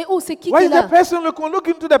 commences à demander, oh, c'est qui Why qui est is the là? person look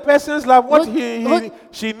into the person's life? What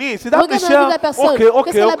she needs? Is that regarde la vie de Michelle? la personne. Okay, Qu'est-ce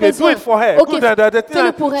okay, qu'elle a okay. Do besoin? it for her. Ok, Good, the thing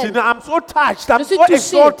fais-le pour elle. I'm so touched. I'm Je suis so touchée.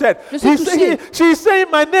 exalted. Je suis touchée. She's saying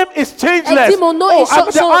my name is changeless. Elle dit, mon nom oh, est I'm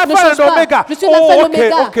the ne Alpha change and pas. Omega. Je suis l'alpha et Oh,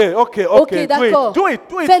 l'oméga. okay. Ok, d'accord. Do it.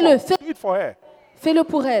 Fais-le, Do it for her. Fais-le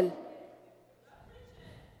pour elle.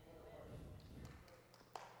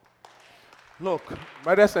 Look,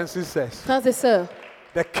 brothers and sisters, Frères et sœurs,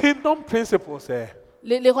 the kingdom principles here.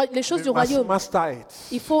 les choses du We must royaume, master it.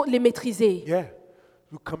 il faut les maîtriser. Yeah.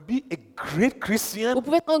 You can be a great Christian. Vous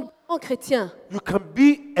pouvez être un grand chrétien, You can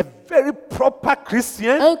be a very proper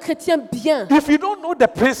Christian. un chrétien bien. If you don't know the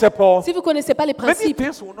principle, Si vous ne connaissez pas les many principes,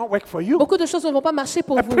 things will not work for you. beaucoup de choses ne vont pas marcher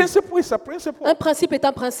pour A vous. principle is a principle. Un principe est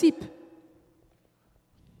un principe.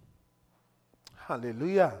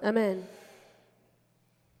 Hallelujah. Amen.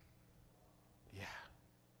 Yeah.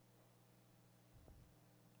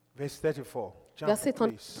 Verse 34. Jump, Verset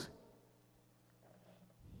 30. please.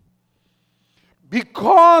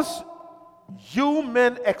 Because you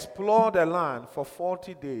men explore the land for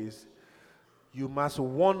 40 days, you must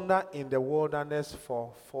wander in the wilderness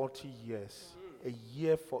for 40 years, a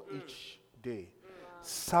year for each day,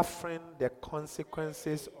 suffering the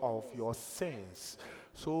consequences of your sins.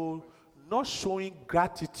 So, not showing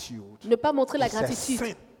gratitude Ne pas montrer la is a gratitude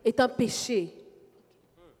sin. est un péché.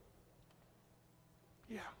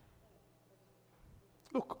 Yeah.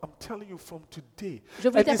 Look, I'm telling you from today. Je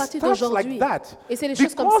vous le And dis à it partir starts d'aujourd'hui. like that. Et c'est les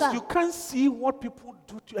choses comme Because ça. you can't see what people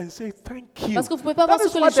do to you and say thank you. Parce que vous pouvez pas voir That ce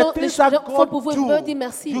is que what les gens- the things les that gens font God pour vous et do. vous pouvez dire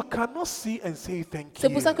merci. You cannot see and say thank C'est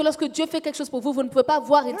you. pour ça que lorsque Dieu fait quelque chose pour vous, vous ne pouvez pas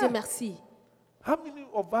voir et dire merci. How many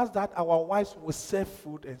of us that our wives will serve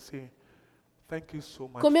food and say thank you so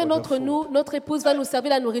much Combien for the d'entre food? nous, notre épouse va nous servir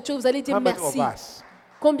la nourriture, vous allez dire How many of merci. us?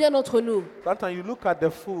 Combien d'entre nous? Sometimes you look at the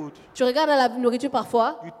food, Tu regardes la nourriture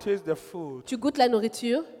parfois, you taste the food, tu goûtes la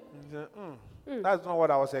nourriture, and you say, that's not what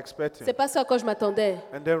I was expecting. c'est pas ça à quoi je m'attendais.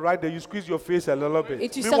 And then right there, you squeeze your face a little bit. Et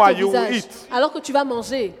tu sers Meanwhile, ton you will visage. eat. Alors que tu vas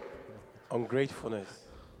manger. Ungratefulness.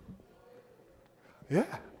 Yeah.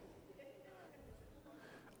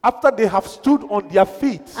 After they have stood on their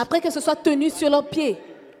feet Après que ce soit tenu sur leurs pieds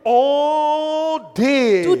all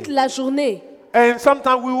day, toute la journée. and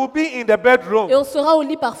sometimes we will be in the bedroom Et on sera au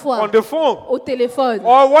lit parfois, on the phone, au téléphone,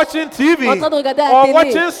 or watching TV, en train de regarder la or télé,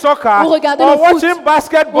 watching soccer, ou regarder or le foot, watching ou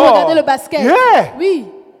basketball. regarder le basket. Yeah. Oui.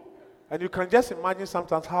 And you can just imagine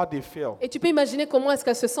sometimes how they feel Et tu peux imaginer comment est-ce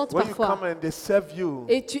qu'elles se sentent when you parfois. come and they serve you,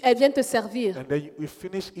 Et elles viennent te servir. and then we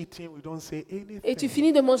finish eating, we don't say anything. Et tu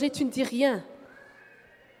finis de manger, tu ne dis rien.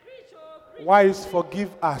 Wives, forgive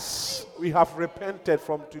us. We have repented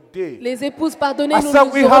from today. Les épouses, I pardonnez-nous, said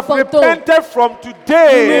nous we nous have repentons. repented from Nous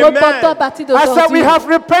today. nous repentons à partir I said we d'aujourd'hui. have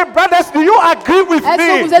repented. Brothers, do you agree with Est-ce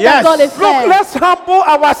que me? vous êtes d'accord, les Look, frères? let's humble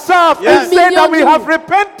ourselves and say that we Humilions-nous. have Et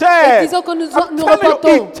repented. disons que nous I'm telling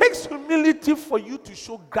repentons. you, it takes humility for you to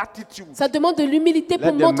show gratitude. Ça demande de l'humilité pour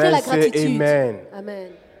Let the montrer man la say gratitude. amen.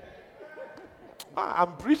 Amen.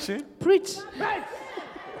 I'm preaching. Preach.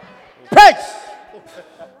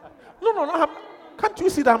 No. Can't you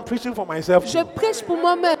see that I'm preaching for myself? Je prêche pour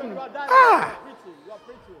moi-même.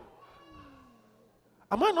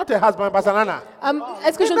 Am I not a husband, Pastor Nana?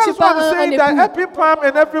 Est-ce que je ne That's suis why pas I'm un saying that époux? every Pam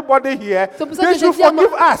and everybody here, C'est pour ça they que je should dis à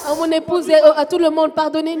forgive us. mon épouse et à tout le monde,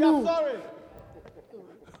 pardonnez-nous.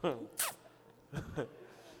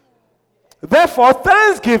 Therefore,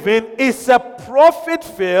 thanksgiving is a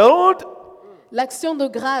profit-filled, L'action de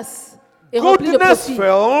grâce est remplie de profit,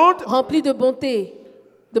 goodness-filled, remplie de bonté,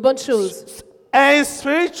 de bonnes choses. and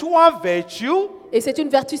spiritual virtue Et c'est une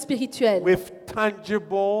vertu spirituelle with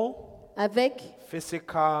tangible avec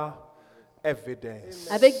physical evidence.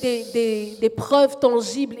 des preuves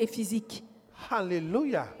tangibles et physiques.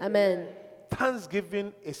 Hallelujah. Amen.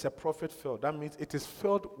 Thanksgiving is a profit-filled. That means it is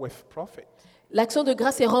filled with profit. L'action de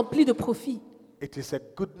grâce est remplie de profit. It is a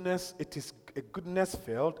goodness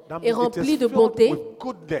filled. That Et means it rempli is de filled bonté. with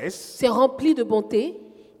goodness, C'est rempli de bonté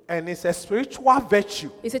and it's a spiritual virtue.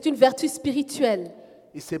 et c'est une vertu spirituelle.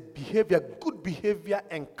 It's a behavior, good behavior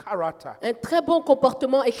and character. Un très bon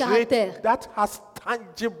comportement et Trait caractère that has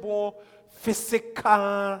tangible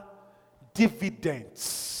physical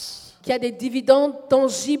dividends. qui a des dividendes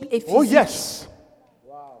tangibles et physiques. Oh yes.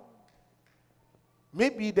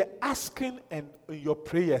 Maybe the asking and your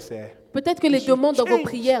prayers Peut-être que les You should demandes dans vos change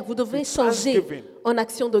prières, vous devrez with changer thanksgiving. en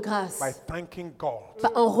action de grâce, by thanking God.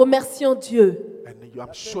 en remerciant Dieu. And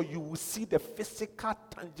I'm sure you will see the physical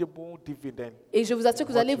tangible dividend. Et je vous assure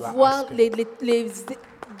que vous What allez you are voir asking. les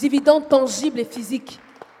dividendes tangibles et physiques.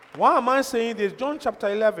 Why am I saying this? John chapter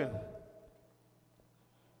 11.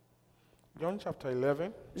 John chapter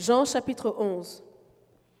 11, Jean chapitre 11,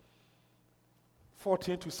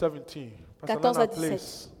 14 to 17. 14 à 17.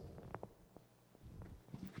 Please.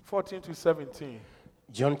 14 to 17.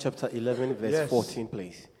 John chapter 11, verse Yes. 14,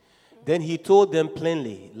 please. Then he told them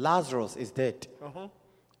plainly, Lazarus is dead.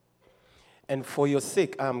 And for your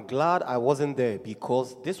sake, I am glad I wasn't there,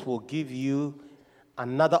 because this will give you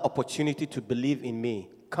another opportunity to believe in me.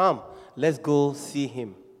 Come, let's go see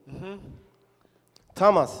him.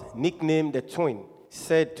 Thomas, nicknamed the twin,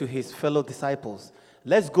 said to his fellow disciples,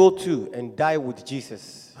 let's go too and die with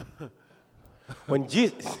Jesus. When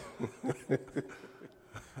Jesus,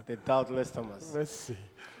 the doubtless Thomas. Let's see.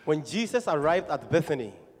 When Jesus arrived at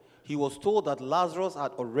Bethany, he was told that Lazarus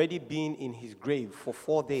had already been in his grave for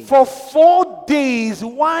 4 days. For 4 days,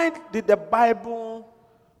 why did the Bible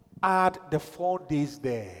add the 4 days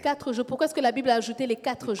there? 4 jours. Pourquoi est-ce que la Bible a ajouté les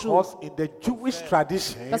 4 jours? Because in the Jewish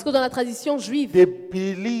tradition, Parce que dans la tradition juive, they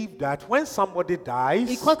believe that when somebody ils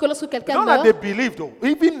dies, croient que lorsque quelqu'un not that they meurt, believe though,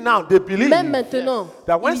 even now they believe même maintenant,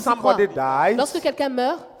 that when ils y croient. somebody dies, Lorsque quelqu'un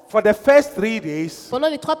meurt, for the first 3 days, pendant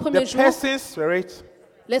les 3 premiers the jours, person's spirit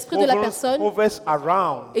l'esprit de la personne hovers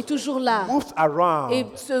around, est toujours là moves around, et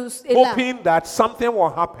est là, hoping that something will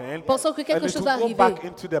happen, pensant que quelque and it chose will va go arriver back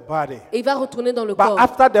into the body. et il va retourner dans le But corps.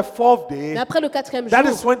 after the 4th day, Mais après le 4e that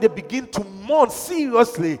is jour, when they begin to mourn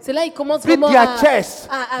seriously. c'est là qu'ils commencent Beat vraiment their chest,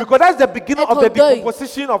 à because that's the beginning of être the au deuil.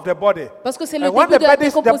 decomposition of the body. Parce que c'est le And when début the de la body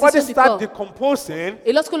décomposition du starts corps. decomposing,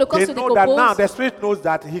 Et lorsque le corps they se know that now décompose, the spirit knows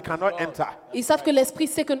that he cannot enter. ils savent que l'esprit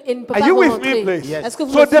sait qu'il ne peut Are pas you with me, rentrer. please? Yes. Est-ce que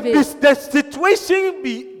vous So me suivez? the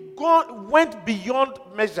situation went beyond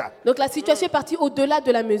measure. Donc la situation est partie au-delà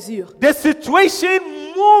de la mesure. The situation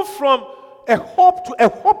moved from a hope to a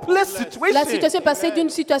hopeless situation. La situation est passée d'une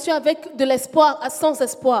situation avec de l'espoir à sans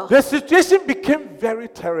espoir. The situation became very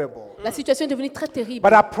terrible. La situation est devenue très terrible.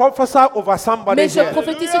 But I prophesy over somebody Mais je here.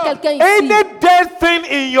 prophétise sur quelqu'un Any ici. dead thing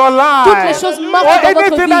in your Toutes les life, choses or mortes dans votre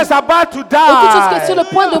anything vie, that's about to toute chose qui est sur die, le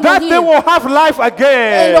point de that thing mourir, will have life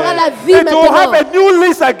again. elle aura la vie It will maintenant. have a new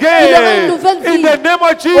lease Il aura again. une nouvelle vie. In the name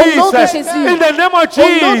of Au nom de Jesus. Jésus. In the name of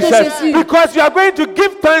Au nom de Jesus. Jésus. Because you are going to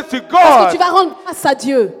give thanks to Parce que tu God. vas rendre grâce à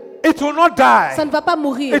Dieu. It will not die. Ça ne va pas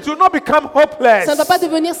mourir. It will not become hopeless. Ça ne va pas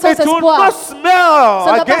devenir sans It will espoir. not smell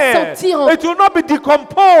Ça ne va pas again. sentir. It will not be Ça ne va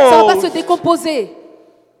pas decomposed. se décomposer. It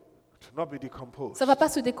will not be decomposed. Ça ne va pas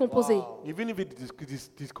se décomposer. Even if it is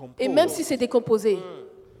decomposed, Et même si c'est décomposé,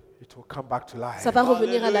 it will come back to life. ça va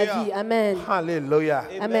revenir à la vie. Amen. Hallelujah.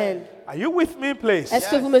 Amen. Are you with me, please? Est-ce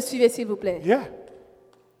que vous me suivez, s'il vous plaît? Yeah.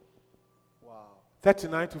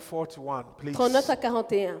 39 to 41, please. 39 à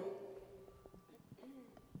 41.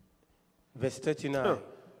 Verse 39.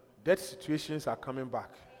 Dead situations are coming back.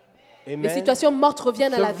 Les Amen. situations mortes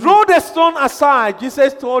reviennent à So la vie. throw the stone aside.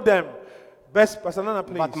 Jesus told them. Best Pastor Nana,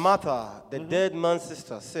 please. But Martha, the dead man's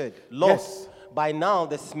sister, said, Lord, Yes. by now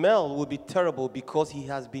the smell will be terrible because he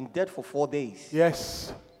has been dead for 4 days.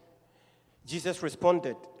 Yes. Jesus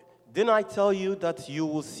responded, didn't I tell you that you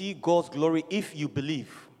will see God's glory if you believe?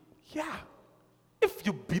 Yeah. If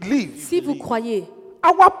you believe, Si vous croyez,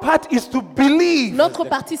 our part is to believe. notre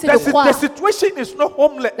partie, c'est The, de si- croire. the situation is not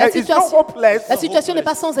homeless. La It's not hopeless. la situation n'est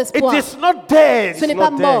pas sans It espoir. is not dead. Ce n'est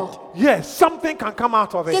not pas dead. mort. Yes, something can come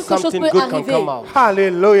out of it. Quelque chose Something peut good can arriver. come out.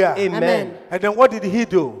 Hallelujah. Amen. Amen. And then what did he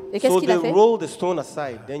do? Et qu'est-ce So qu'il they a fait? rolled the stone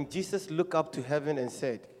aside. Then Jesus looked up to heaven and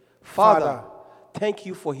said, Father. Father, thank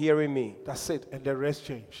you for hearing me. That's it. And the rest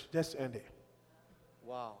changed. Just end it.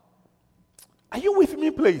 Wow. Are you with me,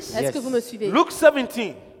 please? Est-ce Yes. que vous me suivez? Luke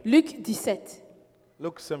 17. Luc 17.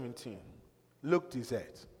 Luke 17. Luke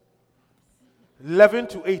 17. 11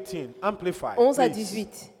 to 18. Amplify. 11 à please.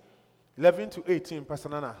 18. 11 to 18, Pastor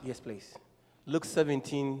Nana. Yes, please. Luke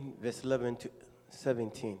 17, verse 11 to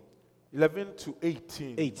 17. 11 to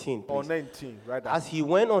 18. 18, Or please. 19, right? As he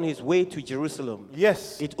went on his way to Jerusalem,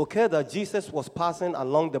 Yes. it occurred that Jesus was passing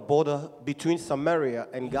along the border between Samaria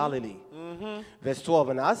and Galilee. Verse 12,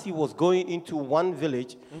 and as he was going into one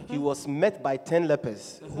village, he was met by 10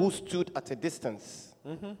 lepers who stood at a distance.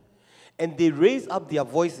 And they raised up their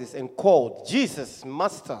voices and called, Jesus,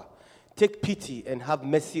 Master, take pity and have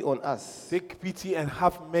mercy on us. Take pity and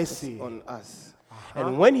have mercy. On us.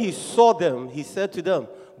 And when he saw them, he said to them,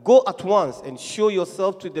 go at once and show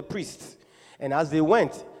yourself to the priests. And as they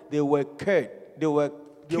went, they were cured. They were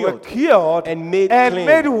They were cured cured and made clean.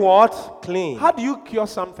 made what? Clean. How do you cure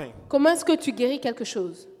something? Comment est-ce que tu guéris quelque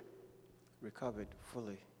chose? Recovered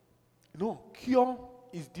fully. No, cure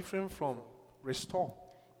is different from restore.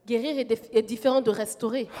 Guérir est différent de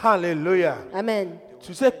restaurer. Hallelujah. Amen.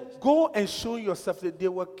 To say, go and show yourself that they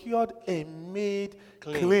were cured and made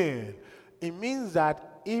clean. It means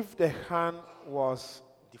that if the hand was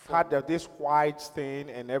had this white stain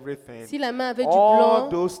and everything, Si la main avait du all blanc,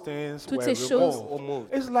 those things toutes were ces choses removed.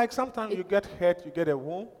 It's like sometimes you get hurt, you get a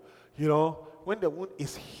wound, you know, when the wound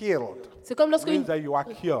is healed, c'est comme it means that you are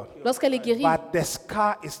cured. lorsqu'elle est guérie, But the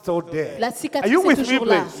scar is still there. la Are cicatrice you est with me, toujours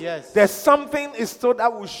là. please? Yes. There's something is still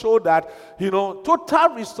that will show that, you know,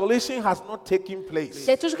 total restoration has not taken place. Il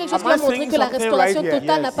y a toujours quelque chose Am qui I va montrer saying que la something restauration right here?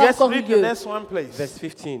 totale n'a pas Yes, encore eu read the lieu. next one, please. Verse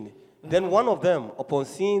 15. Then one of them, upon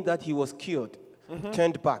seeing that he was cured,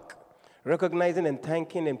 turned back, recognizing and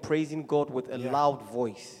thanking and praising God with a loud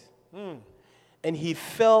voice. And he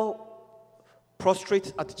fell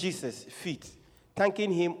prostrate at Jesus' feet,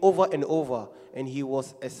 thanking him over and over, and he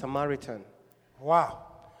was a Samaritan. Wow.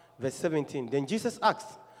 Verse 17. Then Jesus asked,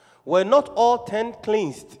 were not all 10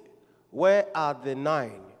 cleansed? Where are the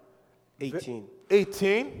 9? 18.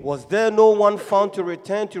 18. Was there no one found to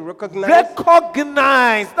return to recognize?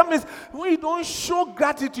 Recognize. That means when you don't show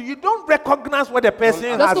gratitude, you don't recognize what the person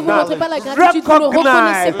has Lorsque vous ne montrez done. pas la gratitude, vous ne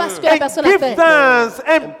reconnaissez pas ce que la and personne a give fait. thanks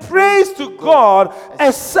and praise to God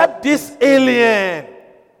except this alien.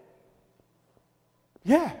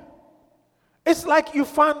 Yeah. It's like you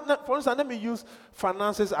find, for instance, let me use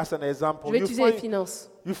finances as an example. Je vais You utiliser les find, finances.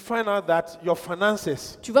 you find out that your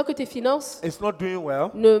finances Tu vois que tes finances is not doing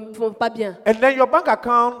well, ne vont pas bien and then your bank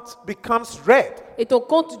account becomes red. et ton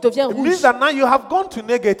compte devient It rouge. means that now you have gone to Ça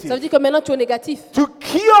negative. veut dire que maintenant tu es au négatif. To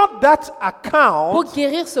cure that Pour account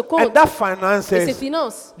guérir ce and compte that et ses finances,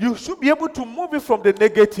 finances, you should be able to move it from the tu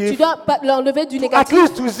negative dois l'enlever du at négatif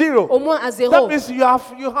least to zero. au moins à That zéro. means you have.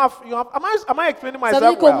 Am I explaining Ça veut dire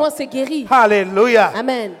myself qu'au moins well? c'est guéri. Hallelujah.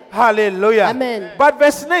 Amen. Hallelujah. Amen. But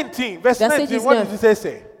verse 19, Verset what did 19. Jesus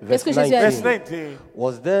say? Qu'est-ce que Jésus a Verse dit? 19.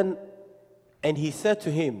 Was then, and he said to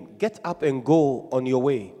him, get up and go on your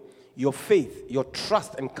way. Your faith, your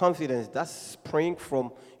trust and confidence that sprang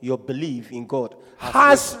from your belief in God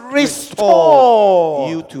Has restored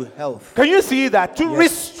you restored. to health. Can you see that? To Yes.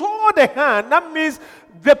 restore the hand, that means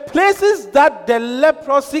the places that the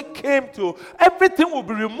leprosy came to, everything will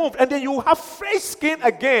be removed, and then you will have fresh skin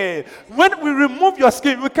again. When we remove your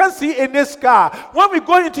skin, we can't see any scar. When we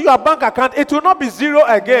go into your bank account, it will not be zero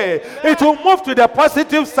again. It will move to the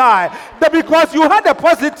positive side. But because you had a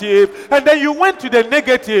positive, and then you went to the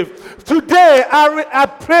negative. Today, I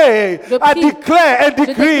pray, Je I prie, declare and je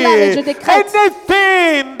decree déclare et je décrète.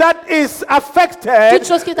 anything that is affected Toute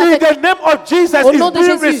chose qui est in affectée the name of Jesus au is nom de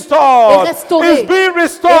being Jésus restored. est restaurée. It's being restored.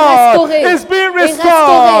 restaurée. It's being Est restored.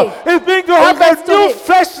 restaurée. It's being to Est have a new restaurée.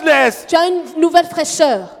 freshness. Tu as une nouvelle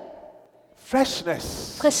fraîcheur.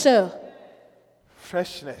 Freshness. Fraîcheur.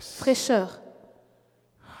 Freshness. Fraîcheur.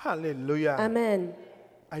 Hallelujah. Amen.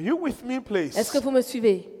 Are you with me, please? Est-ce que vous me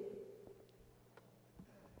suivez?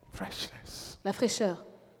 Freshness. La fraîcheur.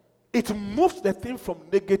 It moves the thing from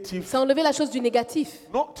negative, Ça a enlevé la chose du négatif.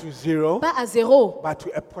 not to zero, Pas à zéro, but to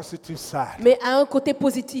a positive side. mais à un côté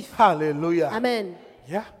positif. Hallelujah. Amen.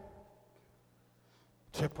 Yeah.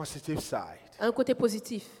 To a positive side. À un côté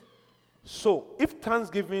positif. So, if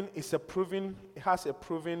Thanksgiving is it has a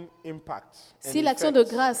proven impact. and Si l'action de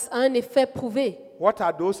effects, grâce a un effet prouvé, what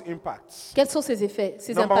are those impacts? quels sont ces effets,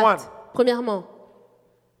 ces Number impacts? one. Premièrement,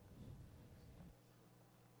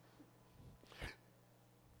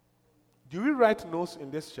 Do we write notes in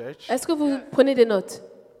this church? est-ce que vous prenez des notes?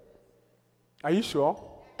 Are you sure?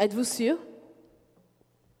 Êtes-vous sûr?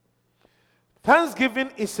 Thanksgiving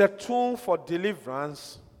is a tool for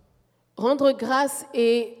deliverance Rendre grâce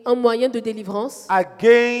est un moyen de délivrance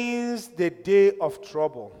against the day of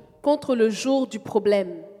trouble. contre le jour du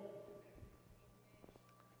problème.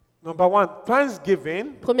 Number one,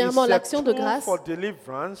 Thanksgiving Premièrement, is a l'action de tool grâce for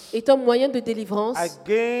deliverance Est un moyen de délivrance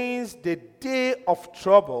against the day of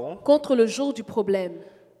trouble. contre le jour du problème.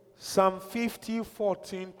 Psalm 50,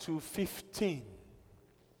 14 to 15.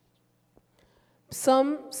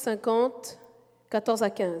 Psaume 50, 14 à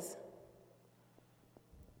 15.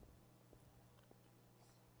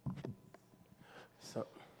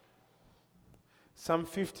 Psalm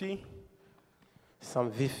 50.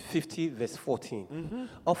 Psalm 50, verse 14.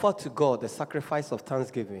 Offer to God the sacrifice of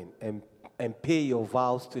thanksgiving and pay your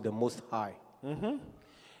vows to the Most High.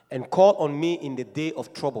 And call on me in the day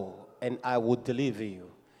of trouble, and I will deliver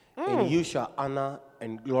you. And you shall honor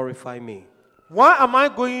and glorify me. Why am I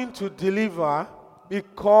going to deliver?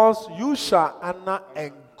 Because you shall honor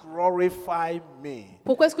and glorify me.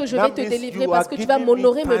 Pourquoi est-ce que je That vais te means délivrer? you Parce are que tu vas giving me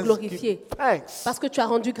m'honorer, me thanksgiving. glorifier. Thanks. Parce que tu as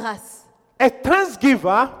rendu grâce. A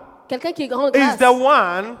thanksgiver Quelqu'un qui rend is grâce the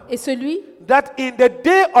one est celui that in the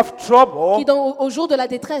day of trouble, qui, au jour de la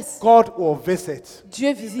détresse, God will visit.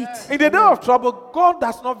 Dieu visite. In the day of trouble, God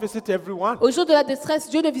does not visit everyone. Au jour de la détresse,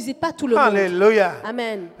 Dieu ne visite pas tout le monde. Hallelujah.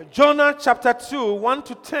 Amen. Jonah chapter 2, 1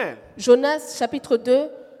 to 10. Jonas chapitre 2,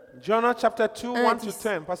 Jonah chapter 2, 1 to 10.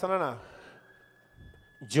 10. Pastor Nana.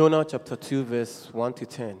 Jonah chapter 2, verse 1 to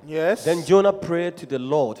 10. Yes. Then Jonah prayed to the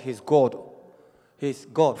Lord, his God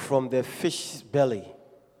from the fish's belly,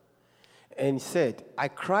 and said, I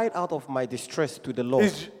cried out of my distress to the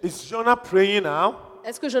Lord. Is Jonah praying now?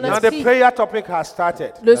 Est-ce que Now Jonas the prie? prayer topic has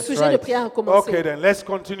started. Le That's sujet de right. prière a commencé. Okay, then let's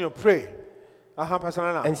continue. Pray. Pastor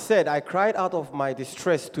Nana. And said, I cried out of my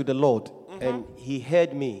distress to the Lord, and he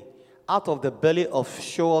heard me. Out of the belly of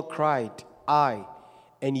Sheol cried I,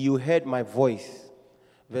 and you heard my voice.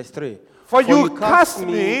 Verse 3. For you cast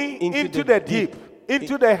me into the deep,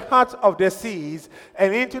 into the heart of the seas,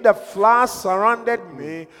 and into the floods surrounded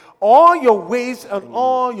me. All your waves and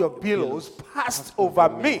all your billows passed over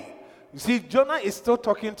me. You see, Jonah is still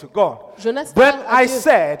talking to God. Jonas Then parle à I Dieu.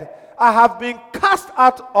 said, I have been cast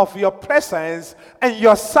out of your presence and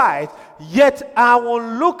your sight, yet I will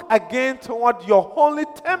look again toward your holy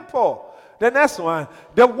temple. The next one,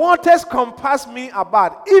 the waters compass me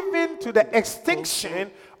about, even to the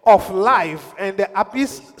extinction of life, and the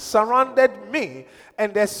abyss surrounded me,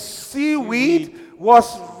 and the seaweed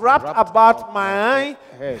was wrapped about my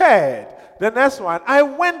head. The next one, I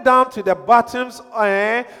went down to the bottoms,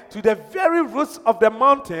 to the very roots of the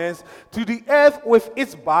mountains, to the earth with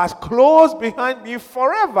its bars closed behind me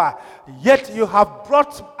forever. Yet you have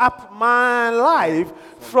brought up my life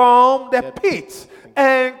from the pit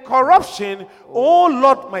and corruption, O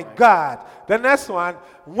Lord my God. The next one,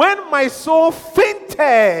 when my soul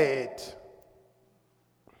fainted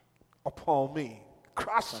upon me,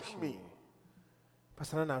 crushed me.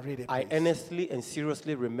 Pastor Nana, read it, I please. earnestly and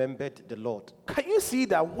seriously remembered the Lord, Can you see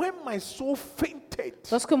that when my soul fainted,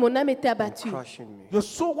 Lorsque mon âme était abattue, crushing me. your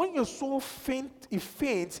soul, when your soul faints,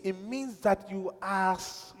 it means that you have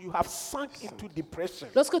sunk into depression.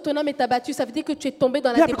 lorsque ton âme est abattue, ça veut dire que tu es tombé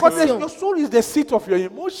dans la Yeah, because dépression. your soul is the seat of your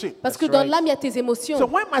emotion. Parce que dans l'âme, il y a tes émotions. So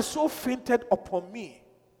when my soul fainted upon me,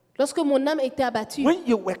 Lorsque mon âme était abattue, when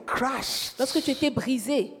you were crushed, lorsque tu étais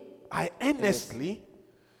brisé, I earnestly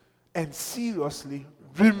and seriously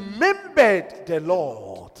remembered the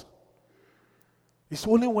Lord. It's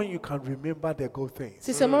only when you can remember the good things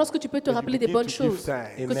c'est seulement lorsque tu peux te that you rappeler des begin bonnes to give choses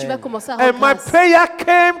thanks. que tu vas commencer à And rendre my grâce. prayer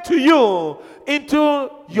came to you into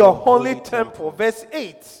your holy temple. Verse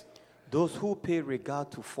 8. Those who pay regard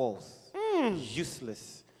to false,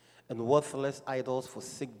 useless, and worthless idols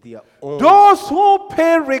forsake their own. Those who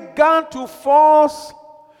pay regard to false,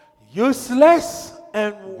 useless,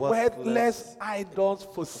 and worthless idols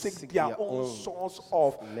forsake their own source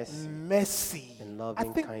of mercy. and loving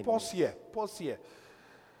I think kindness. pause here.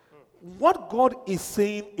 What God is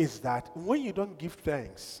saying is that when you don't give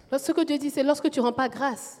thanks, Ce que Dieu dit, c'est lorsque tu ne rends pas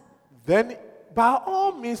grâce, then by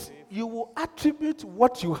all means you will attribute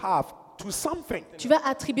what you have to something. tu vas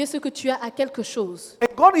attribuer ce que tu as à quelque chose. And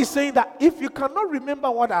God is saying that if you cannot remember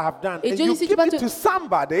what I have done Et and Dieu you dit, si tu give vas it te- to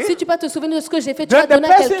somebody, Si tu peux te souvenir de ce que j'ai fait, tu vas then the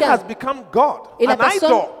donner à person quelqu'un. has become God, Et la an personne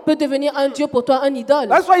idol. peut devenir un Dieu pour toi, un idole.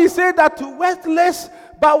 That's why he said that to worthless,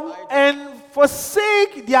 and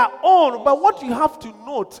forsake their own. But what you have to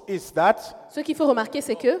note is that Ce qu'il faut remarquer,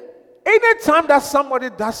 c'est que anytime that somebody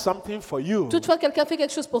does something for you, toutefois quelqu'un fait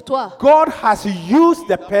quelque chose pour toi, God has used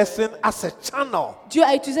the person as a channel, Dieu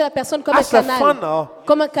a utilisé la personne comme un as a canal, funnel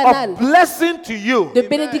comme un canal of blessing to you. de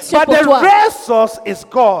bénédiction But pour the toi. real source is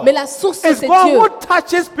God. Mais la source, It's c'est God Dieu. who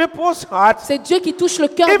touches people's hearts, C'est Dieu qui touche le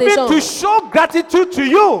cœur des even gens to show gratitude to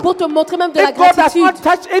you. pour te montrer même de la If God does gratitude. not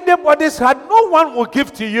touch anybody's heart, no one will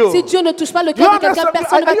give to you. Si Dieu ne touche pas le You cœur de quelqu'un, understand?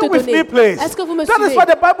 personne ne va Are te you with donner. me, please? Est-ce que vous me That is suivez? why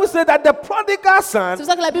the Bible said that the prodigal son, C'est pour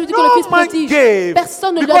ça que la Bible dit que le fils no man prodige, gave.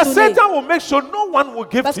 personne ne lui a Because donné. Satan will make sure no one will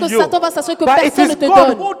give Parce to que you. Satan va s'assurer que But it personne is ne te God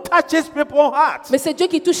donne. who touches people's hearts. Mais c'est Dieu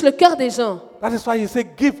qui touche le cœur des gens. That is why he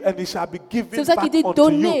said, give and it shall be given C'est pour ça back qu'il dit, unto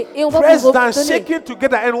donnez, you. et on va Pressed vous down, redonner. shaken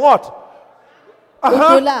together, and what?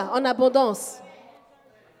 Au-delà, en abondance.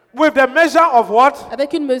 With the measure of what?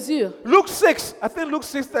 Avec une mesure. Luke 6. I think Luke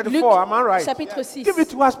 6:34. Luc, Am I right? chapitre 6. Give it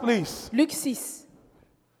to us, please. Luc 6.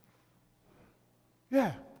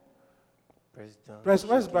 Yeah. President, Where's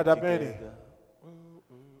shake Brother it Benny? together.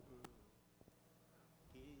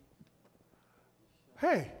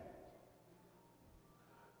 Hey.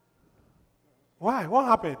 Why? What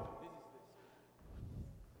happened?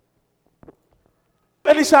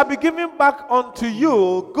 And it shall be given back unto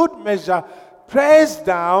you, good measure, pressed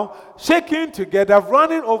down, shaken together,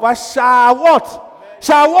 running over, shall what?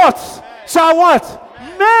 Shall what? Shall what?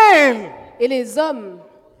 Men. Et les hommes,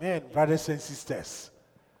 Men, brothers and sisters.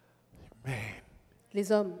 Men.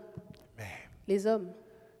 les hommes, Men. les hommes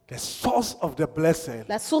The source of the blessing.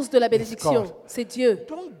 La source de la bénédiction, God. c'est Dieu.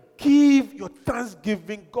 Don't give your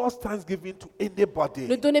thanksgiving, God's thanksgiving to anybody.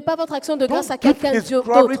 Ne donnez pas votre action de grâce à Don't give quelqu'un his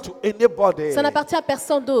glory d'autre. to anybody. Ça n'appartient à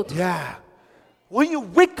personne d'autre. Yeah. When you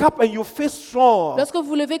wake up and you feel strong, Lorsque vous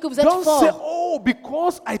vous levez, que vous êtes don't say, fort, oh,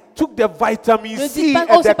 because I took the vitamin ne C dites pas, and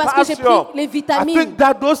oh, the c'est parce que j'ai pris calcium. les I vitamines. think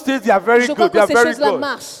that those things, they are very Je crois good. They que are ces very choses-là good.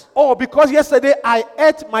 marchent. Oh, because yesterday I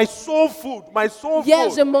ate my soul food, my soul Hier,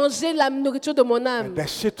 je food. mangeais la nourriture de mon âme. The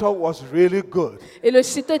shito was really good. Et le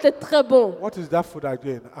chito était très bon. What is that food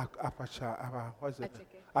again? Apacha, what is it?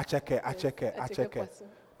 Acheke. poisson.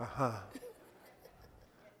 Uh-huh.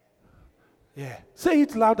 Yeah. Say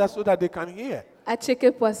it louder so that they can hear.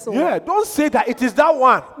 Acheke poisson. Yeah, don't say that it is that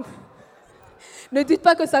one. Ne dites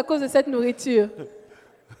pas que c'est à cause de cette nourriture.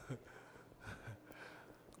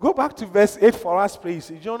 Go back to verse 8 for us,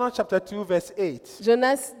 please. Jonah chapter 2, verse 8.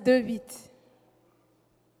 Jonas 2:8.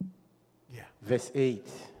 Yeah. Verse 8.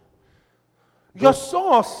 Your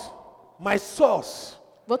source, my source.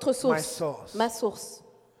 Votre My source. source. Ma source.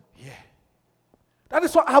 Yeah. That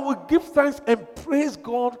is why I will give thanks and praise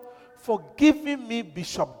God for giving me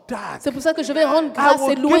Bishop Dag. C'est pour ça que je vais rendre I grâce et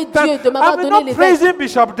will louer give thanks. Dieu de m'avoir I will donné not praise l'évêque. him,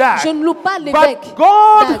 Bishop Dag. Je ne loue pas l'évêque. But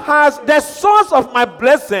God Dag. has the source of my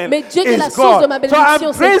blessing. Mais Dieu est is la source God. de ma So bénédiction,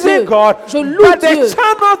 I'm c'est praising Dieu. God. Je loue But Dieu. the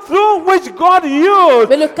channel through which God used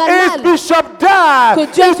Mais le canal is Bishop Dag. que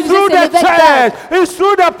Dieu a It's utilisé, through c'est the l'évêque church. Dag. It's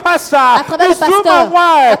through the pastor. À travers le It's through my pasteur,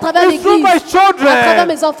 à wife. travers It's through my l'église, à travers children.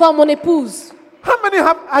 mes enfants, mon épouse. How many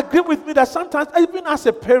have agreed with me that sometimes, even as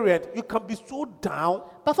a parent, you can be so down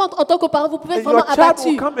Parfois, en tant que parent, vous pouvez être and vraiment your child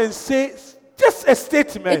will abattu. come and say just a Et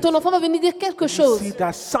statement. ton enfant va venir dire quelque You chose. see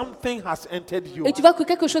that something has entered you. Et tu vois que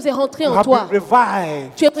quelque chose est rentré You en have toi. been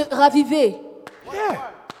revived. Tu es ravivé.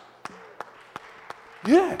 Yeah.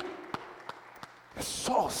 Yeah. The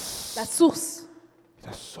source. La source.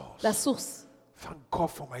 The source. La source. Thank God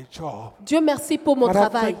for my job. Dieu merci pour mon Father,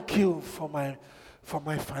 travail. thank you for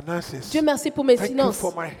my finances. Dieu merci pour mes Thank you finances.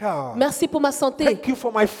 for my health. Merci pour ma santé. Thank you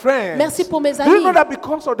for my friends. Merci pour mes Do you know amis. that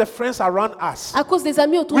because of the friends around us, À cause des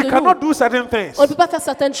amis autour we de cannot nous, do certain things? on ne peut pas faire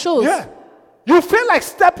certaines choses. Yeah. You feel like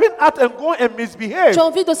stepping out and going and misbehave. Tu as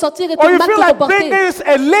envie de sortir et Or te you mal feel te like comporter. bringing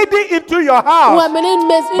a lady into your Ou house. amener une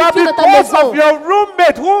But fille dans ta because maison. of your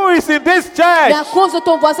roommate who is in this Mais à church, cause de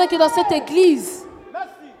ton voisin qui est dans cette église,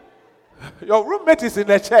 your roommate is in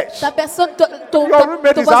the church. ta personne, ton Your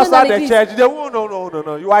roommate ton is voisin est dans outside the l'église. church. They won't,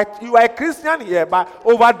 no. You are a Christian here, but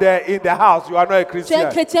over there in the house, you are not a Tu es un Christian.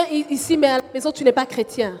 chrétien ici, mais à la maison, tu n'es pas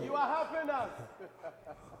chrétien.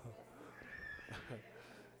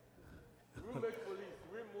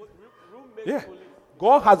 Yeah.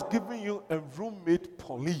 God has given you a roommate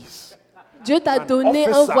police. Dieu t'a donné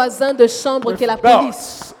un officer voisin de chambre with qui est la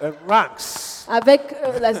police, belts and ranks. avec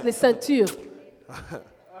les ceintures.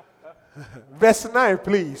 Verse 9,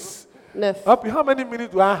 please. 9. Up, how many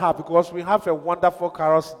minutes do I have? Because we have a wonderful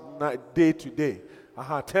carols day today.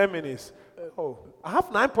 10 minutes. Oh, I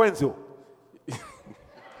have 9 points though.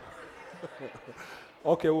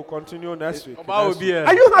 Okay, we'll continue next week. Are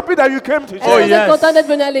Are you happy that you came to church? Est-ce que vous êtes content d'être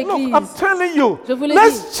venu à Look, l'église? I'm telling you, Je vous l'ai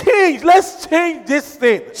let's change this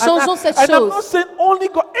thing. Changeons cette and I'm chose. not saying only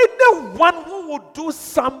God, anyone who will do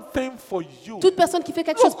something for you. Toute personne qui fait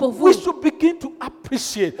quelque chose Look, pour vous, we should begin to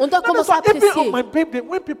appreciate. On doit That is commencer à why even apprécier. on my birthday,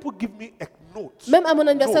 when people give me a note, même à mon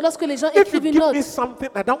anniversaire, lorsque les gens if you écrivent une give me note, something,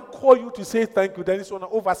 I don't call you to say thank you, then it's an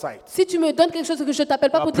oversight. si tu me donnes quelque chose que je ne t'appelle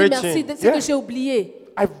pas pour dire merci, c'est Yeah. que j'ai oublié.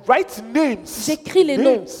 I write names. J'écris les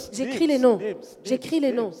noms. Names, J'écris names, les noms. names, J'écris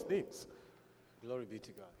les noms. names. Glory be to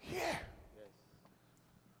God.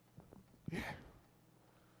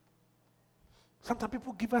 Sometimes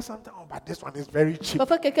people give us something, oh, but this one is very cheap.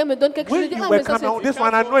 Parfois, quelqu'un me donne quelque chose, je When dis, you ah, were mais ça, coming out, c'est... this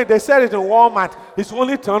one I know it, they said it in Walmart, it's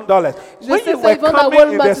only $10. When sais you ça, were ils vendent à coming in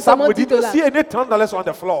Walmart, the c'est seulement subway, did you $10. see any $10 on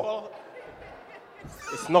the floor?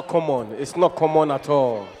 It's not common. It's not common at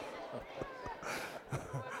all.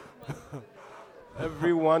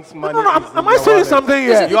 Everyone's money. No, is in am I their saying wallet. something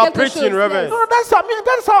Je here? dis You are quelque chose, preaching, Reverend. yes. No,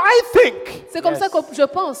 that's how I think. C'est comme ça que je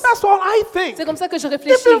pense. That's all I think. C'est comme ça que je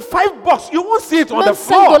réfléchis. Even $5, you won't see it on Même the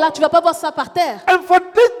floor. $5, tu vas pas voir ça par terre. And for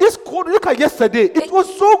this cold, look at yesterday, it was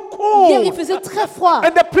so Hier, il cold. faisait très froid.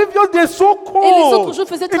 And the previous day, so cold. Et les autres jours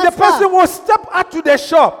faisaient and très the person froid. will step out to the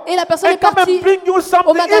shop Et la personne and est come partie and bring you something.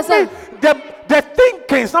 au magasin. Even the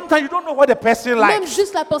thinking, sometimes you don't know what the person likes. Même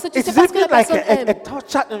juste la pensée, tu It's sais pas ce que la even like personne a aime.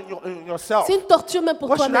 torture in yourself. C'est une torture même pour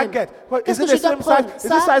What should I toi-même. get? What, Qu'est-ce is que it je the dois same prendre? size?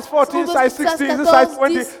 Is it size 14, size 16, is it size 14,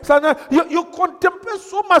 20? 10? So now you contemplate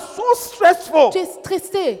so much, so stressful. Tu es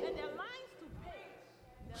stressé.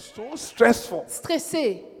 So stressful.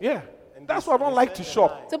 Stressé. Yeah. And that's why I don't like to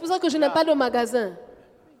shop. C'est pour ça que je n'aime pas le magasin.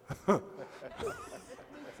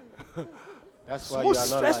 That's So why you are not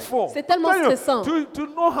like. stressful. C'est tellement Tell you, stressant. To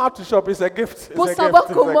know how to shop is a gift. It's Pour a savoir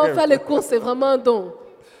gift, it's a comment gift. faire les courses, c'est vraiment un don.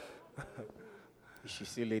 You should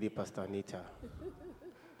see Lady Pastor Anita.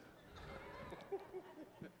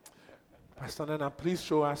 Pastor Nana, please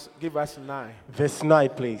give us 9. Verse 9,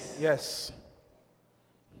 please. Yes.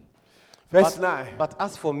 Verse But, 9. but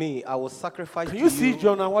as for me, I will sacrifice Can to you see you.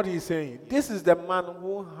 Jonah what he's saying? This is the man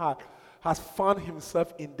who has found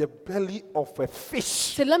himself in the belly of a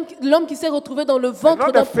fish. C'est l'homme qui s'est retrouvé dans le And ventre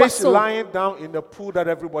not d'un the fish poisson. lying down in the pool that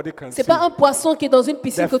everybody can see. C'est pas un poisson qui est dans une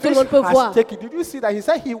piscine The que tout le fish monde peut has voir. taken. Did you see that? He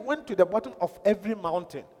said he went to the bottom of every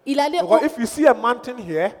mountain. Il allait Because au, if you see a mountain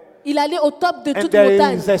here il allait au top de and toute there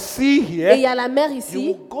montagne. is a sea Et il y here, a la mer you ici.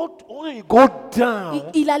 will go when you go down.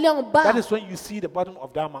 Il allait en bas. That is when you see the bottom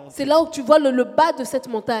of that mountain. C'est là où tu vois le bas de cette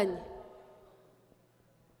montagne.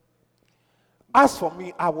 As for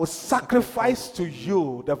me, I will sacrifice to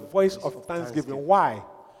you the voice of thanksgiving. Why?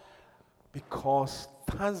 Because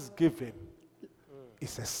thanksgiving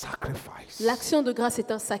is a sacrifice. L'action de grâce est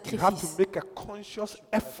un You have to sacrifice. make a conscious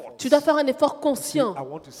effort. Tu dois faire un effort conscient I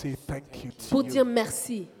want to say thank you to pour you. dire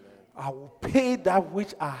merci. I will pay that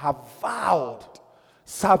which I have vowed.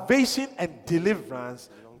 Salvation and deliverance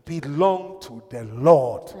belong to the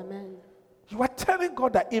Lord. Amen. You are telling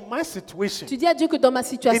God that in my situation, Tu dis à Dieu que dans ma in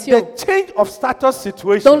situation, the change of status dans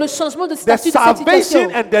situation, le changement de the statut de cette salvation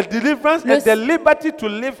situation, and the deliverance Le- and the liberty to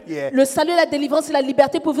live here, le salut, la délivrance et la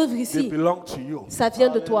liberté pour vivre they ici, belong to you. ça vient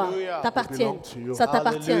de toi, Hallelujah. t'appartient, They belong to you. ça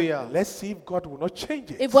t'appartient. Hallelujah. Let's see if God will not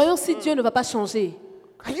change Et it. voyons si Dieu ne va pas changer.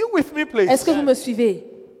 Are you with me, please? Est-ce que vous me suivez?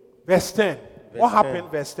 Verse 10. What 10.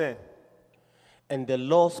 happened, verse 10? And the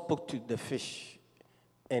Lord spoke to the fish,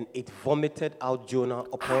 and it vomited out Jonah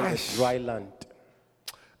upon the dry land.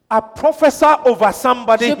 I prophesy over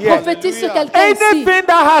somebody Je here. prophétise sur quelqu'un ici. Anything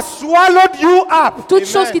that has swallowed you up, Toute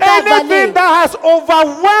chose qui t'a avalé, anything that has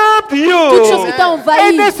overwhelmed toute chose you, qui t'a envahi,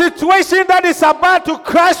 any situation that is about to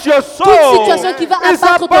crush your soul, toute situation qui va is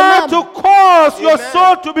abattre ton about âme, to cause your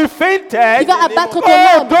soul to be fainted. qui va abattre ton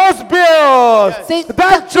Oh, âme, those bills, Ces that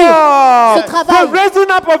factures, job, ce travail, the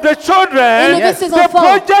raising up of the children, élever ses the enfants,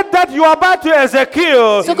 project that you are about to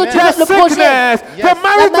execute, Ce que tu the veux, le projet, sickness, Yes. the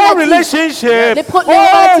marital La maladie, relationship. les Oh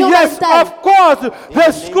relations yes, maritales. of course,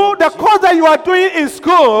 the school, the course that you are doing in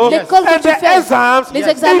school, L'école que and tu the fais, exams, les in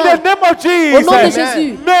examens, the name of au nom de Jesus,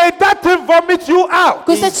 Jésus, may that thing vomit you out.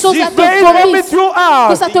 que cette chose-là te May it vomit vomisse, you out.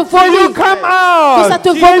 que ça te May you vomisse, come out. que ça te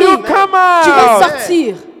May you vomit, come tu vas out.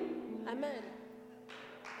 sortir,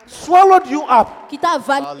 Swallowed you up. qui t'a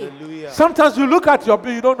avalé. Hallelujah. Sometimes you look at your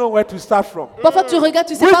bill, you don't know where to start from. Parfois tu regardes,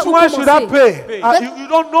 tu sais Which pas où one should I commencer. pay? You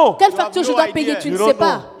don't know. Quelle facture je dois payer, tu ne sais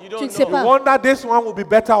pas. Tu ne sais You pas. wonder this one will be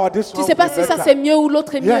better or this Tu one ne sais will pas be si ça better. c'est mieux ou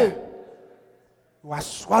l'autre est Yeah. mieux. You are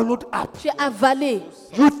swallowed up. Tu es avalé.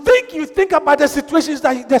 You think about the situations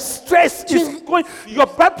that the stress is going, your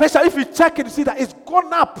blood pressure, if you check it, you see that it's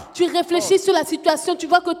gone up. Tu réfléchis sur la situation, tu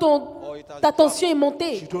vois que ta tension est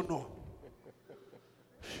montée. You don't know.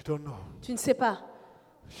 You don't know. Tu ne sais pas.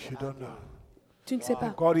 You don't know. Tu ne sais pas.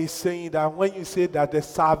 God is saying that when you say that the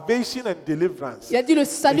salvation and deliverance, Il a dit le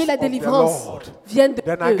salut et la It's of the délivrance Lord. viennent de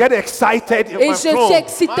then I Dieu. get excited in Et my je throne. suis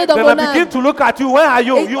excité dans Then mon I begin âme. to look at you. Where are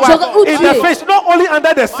you? Et You je are regarde où in tu the es. fish, not only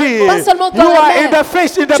under the sea. Pas seulement dans You la are mer. in the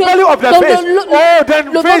fish, in the Tu es belly of the dans fish. Oh, then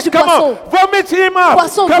le ventre fish, du come poisson. on, vomit him out.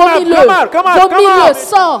 Poisson, Come out, vomis-le. come out, come out, come Vomis-le, out,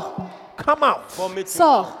 sors. come out,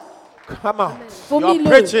 Sors. come out, Vomis-le.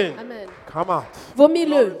 preaching. Amen. come out,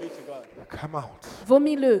 Vomis-le. come out,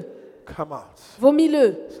 Vomis-le. come out.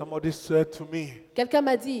 Vomis-le. Somebody said to me, Quelqu'un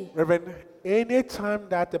m'a dit, Reverend, any time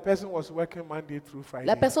that the person was working Monday through Friday,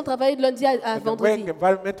 la personne travaillait de lundi à and the work vendredi.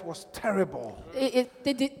 environment was terrible. Et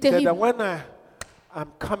c'était Said that terrible. when I'm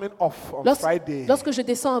coming off on Friday, Lorsque je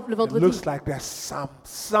descends le it vendredi, looks like there's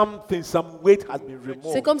some weight has been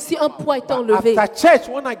removed. c'est comme si un poids était enlevé. After church,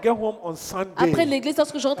 when I get home on Sunday, Après l'église,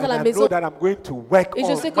 lorsque je rentre à and la I maison, know that I'm going to work et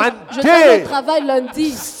je on sais que je vais Monday, au travail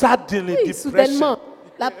lundi, suddenly oui, depression, soudainement,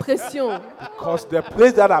 la pression. because the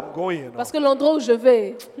place that I'm going, Parce que l'endroit où je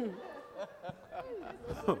vais,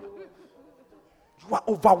 you are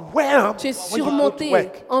overwhelmed tu es when you go to surmonté,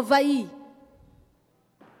 work. envahi.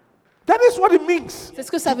 That is what it means. C'est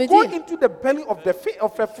ce que ça veut Go dire. into the belly of the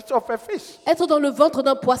of a fish. Être dans le ventre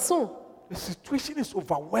d'un poisson. The situation is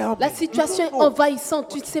overwhelming. La situation est You don't know. envahissante,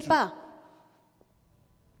 tu ne sais pas.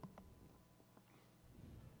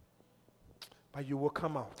 But you will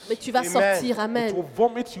come out. Mais tu vas Amen. sortir, It amen. will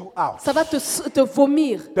vomit you out. Ça va te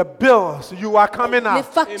vomir. The bills, you are coming Les out.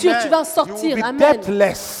 factures, Amen. tu vas en You will sortir, be amen.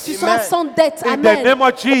 debtless. Tu seras sans dette, In the amen. name of Au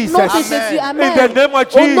nom de Jesus. Jésus, amen. In the name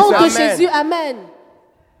of Au nom de Jesus. Jésus, amen.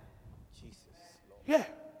 Yeah.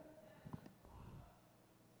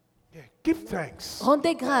 Yeah. Give thanks.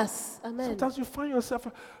 Rendez grâce. Amen. Sometimes you find yourself,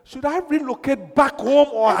 should I relocate back home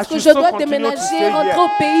or I Est-ce que should je still dois continue to déménager, stay rentrer here? au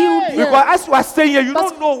pays ou Because bien? as you are staying here, you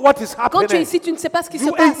Parce don't know what is Quand tu es happening. ici, tu ne sais pas ce qui se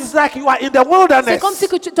You, passe. it's like you are in the C'est wilderness. comme si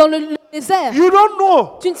que tu es dans le désert. You don't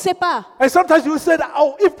know. Tu ne sais pas. And sometimes you say that,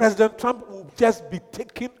 oh, if President Trump will just be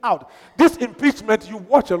taken out, this impeachment, you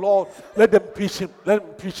watch the Lord, let them impeach him, let them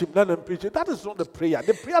impeach him, let them impeach him. That is not the prayer.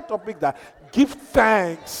 The prayer topic that give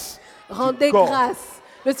thanks. Rendez God. grâce.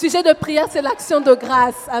 Le sujet de prière, c'est l'action de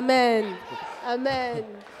grâce. Amen. Amen.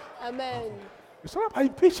 Amen. It's not about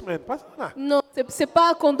impeachment, Pastor. Non, c'est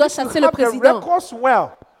pas qu'on doit You chasser le have the président. records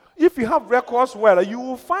well. If you have records well, you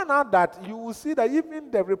will find out that you will see that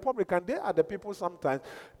even the Republican, they are the people sometimes,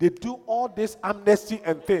 they do all this amnesty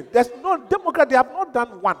and things. There's no Democrat, they have not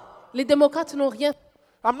done one. Les démocrates n'ont rien.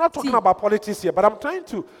 I'm not talking Si. about politics here, but I'm trying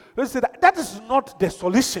to let's say that is not the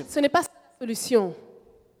solution. Ce n'est pas ça la solution.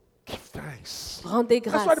 Give thanks. Rendez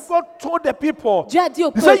That's what grâce. God told the people. Dieu a dit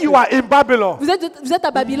au He said, peuple, you are in Babylon. vous êtes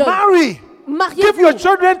à Babylone. Marry. Give Mariez-vous. your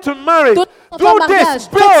children to marry. Donnez Do votre this, mariage.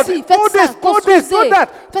 build, Faites ci, do faites this, ça, do this, do construisez. that.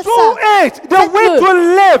 Faites Do ça. it. The way Faites-le. to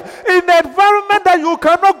live in an environment that you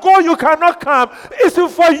cannot go, you cannot come, is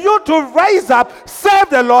for you to rise up, serve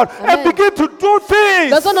the Lord, and Amen. begin to do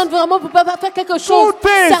things. Dans un environnement où vous pouvez faire quelque chose.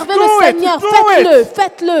 things, Servez do le it, Seigneur. do Faites-le. it.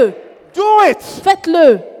 Faites-le. Do it.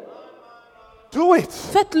 Faites-le. Do it.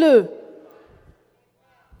 Faites-le.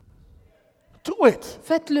 Do it.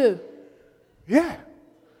 Faites-le. Yeah.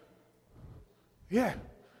 Yeah.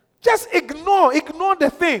 Just ignore the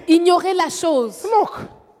thing. Ignorez la chose. Look.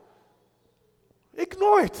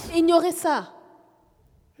 Ignore it. Ignorez ça.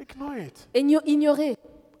 Ignore it. Ignorez.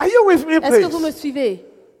 Are you with me, Est-ce que vous me please? suivez?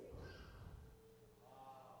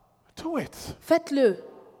 Do it. Faites-le.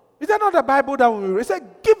 Is that not the Bible that we read? It said,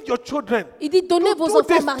 give your children. Il dit donnez vos Do enfants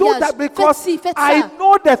this, en do mariage. that Faites because ci, faites I ça.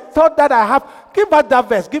 know the thought that I have. Give her that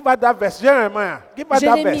verse. Give her that verse. Jeremiah. Give her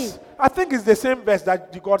that Jérémie. verse. I think it's the same verse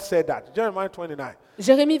that God said that. Jeremiah 29,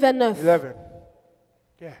 Jérémie 29. 11.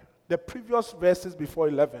 Yeah. The previous verses before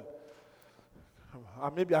 11.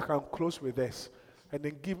 Maybe I can close with this and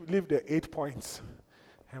then leave the 8 points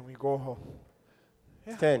and we go home.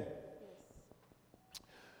 10.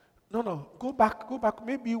 No. Go back.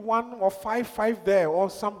 Maybe 1 or 5 there or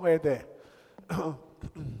somewhere there.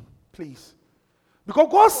 Please. Because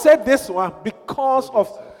God said this one because of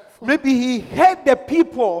maybe he heard the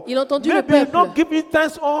people. Il a entendu le maybe peuple. not giving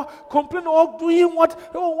thanks or complaining or doing what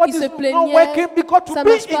Il is se not plaignait, working. Because to ça be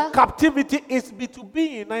marche in pas. captivity is to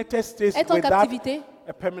be in United States Être en without captivité,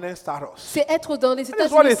 a permanent status. c'est être dans les That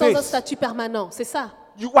is what États-Unis it sans un is. statut permanent. C'est ça.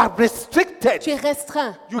 You are restricted. Tu es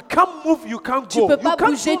restreint. You can't move. You can't Tu go. peux pas you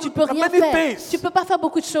can't bouger, do tu peux rien many faire. things. Tu peux pas faire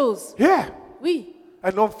beaucoup de choses. Yeah. Oui.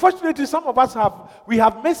 And unfortunately, some of us have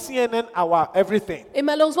made CNN our everything. Et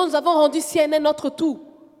malheureusement, nous avons rendu CNN notre tout.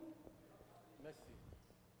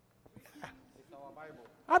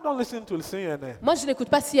 I don't listen to CNN. Moi, je n'écoute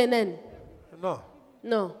pas CNN. No,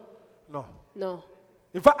 Non, no. non.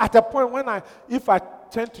 In fact, at a point when if I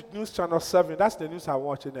turn to News Channel 7, that's the news I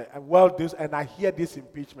watch, and I hear this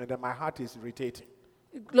impeachment, and my heart is irritating.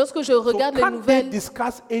 Lorsque je So regarde les can't they nouvelles,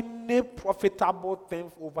 discuss any profitable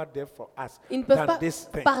thing over there for us ils ne peuvent than pas this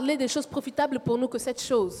thing? parler des choses profitables pour nous que cette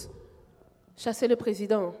chose. Chasser le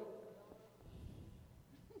président.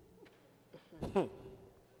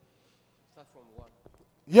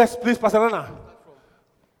 Yes, please, Pastor Nana.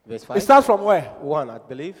 Verse It 5. starts from where? 1, I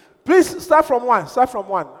believe. Please start from 1. Start from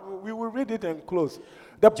 1. We will read it and close.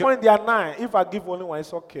 The point there are 9. If I give only 1,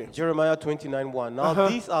 it's okay. Jeremiah 29:1. Now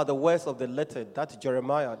these are the words of the letter that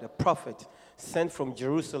Jeremiah the prophet sent from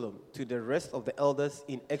Jerusalem to the rest of the elders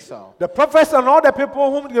in exile. The prophets and all the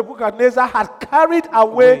people whom Nebuchadnezzar had carried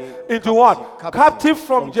away into what? Captive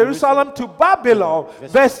from Jerusalem to Babylon.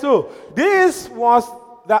 Verse 2. This was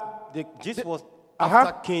This was Uh-huh.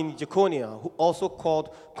 after King Jeconiah, who also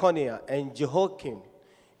called Coniah and Jehoiakim,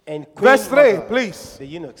 and Queen Verse 3, Mother, please. the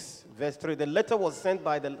eunuchs. Verse 3. The letter was sent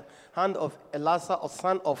by the hand of Elasah,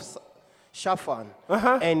 son of Shaphan,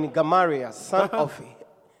 and Gamaliel, son of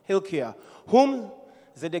Hilkiah, whom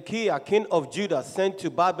Zedekiah, king of Judah, sent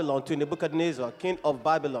to Babylon to Nebuchadnezzar, king of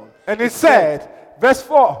Babylon. And it said, verse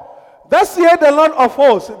 4, thus saith the Lord of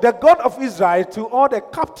hosts, the God of Israel, to all the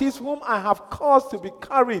captives whom I have caused to be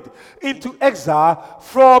carried into exile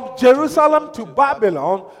from Jerusalem to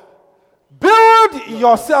Babylon, build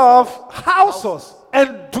yourself houses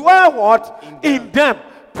and dwell what? In them.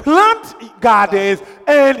 Plant gardens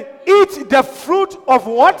and eat the fruit of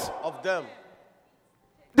what? Of them.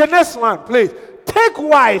 The next one, please. Take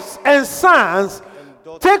wives and sons.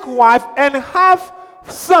 Take wife and have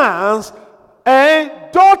sons and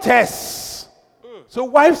daughters. So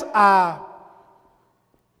wives are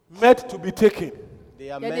meant to be taken. They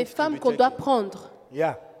are Il y a des meant to femmes be qu'on doit taken. prendre.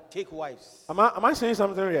 Yeah. Take wives. Am I saying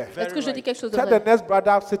something here? Est-ce que je dis quelque chose de Tell the vrai? next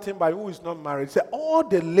brother sitting by who is not married. Say all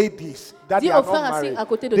the ladies that Dis they are aux frères not assis married, à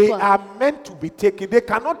côté de they toi. are meant to be taken. They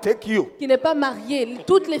cannot take you. Qui n'est pas marié.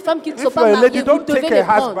 Toutes les femmes qui ne sont If pas you're a lady, mariées, vous don't devez take les a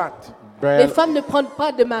prendre. husband. Les femmes ne prennent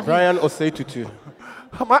pas de mari. Brian Osei-Tutu.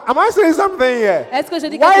 Am I saying something here? Est-ce que je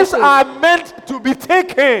dis quelque Wives chose? are meant to be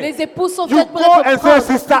taken. Les épouses sont You faites go pour être and say, prendre.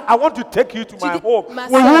 sister, I want to take you to Tu my dis, home. ma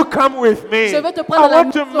Will sœur, you come with me? Je veux te I prendre à la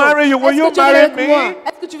want to maison. marry you. Will Est-ce you que tu veux marry avec moi? me?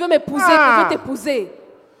 Est-ce que tu veux m'épouser? Ah. Je veux t'épouser.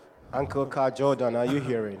 Uncle Carl Jordan, are you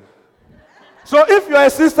hearing? So if you're a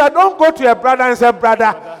sister, don't go to your brother and say,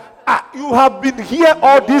 brother, you have been here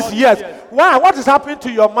all these years. Why? What is happening to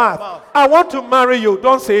your mouth? I want to marry you.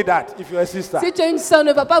 Don't say that if you're a sister. Si tu as une sœur,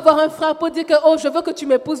 ne va pas voir un frère pour dire que oh, je veux que tu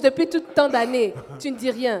m'épouses depuis tout tant d'années. Tu ne dis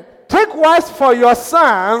rien. Take wives for your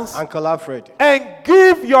sons Uncle Alfred. and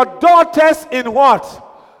give your daughters in what?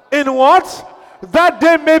 In what? That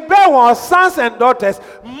they may bear what? Sons and daughters.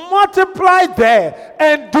 Multiply there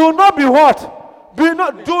and do not be what? Do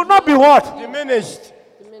not be what? Diminished.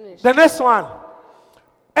 The next one.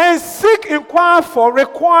 And seek, inquire for,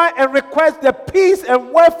 require, and request the peace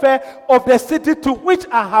and welfare of the city to which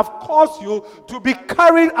I have caused you to be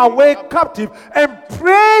carried away captive, and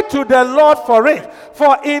pray to the Lord for it.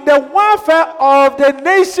 For in the welfare of the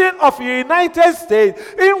nation of the United States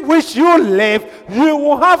in which you live, you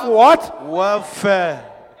will have what? Welfare.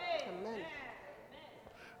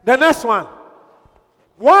 The next one.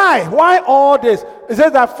 Why? Why all this? It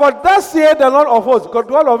says that for thus saith the Lord of hosts, God,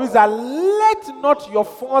 the Lord of Israel, let not your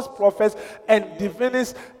false prophets and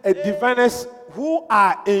diviners who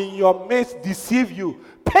are in your midst deceive you.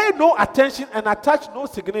 Pay no attention and attach no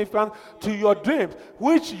significance to your dreams,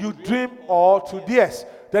 which you dream or to theirs.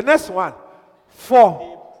 The next one.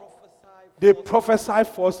 For they prophesy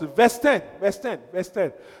falsely. Verse 10. Verse 10. Verse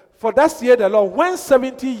 10. For thus saith the Lord, when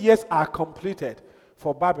 70 years are completed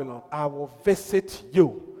for Babylon, I will visit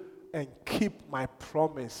you and keep my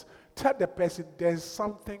promise. Tell the person there's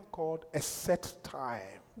something called a set time.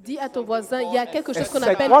 Dis à ton voisin, il y a quelque chose qu'on God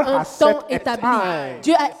appelle has un set temps a établi. time.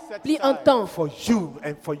 Dieu a établi un temps For you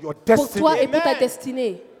and for your pour destiny. toi et pour ta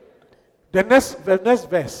destinée. The next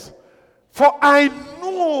verse. For I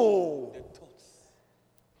know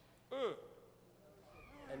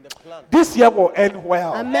this year will end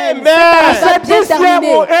well. Amen. I Ça va said bien this year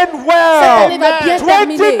will terminer. end Cette année va bien well.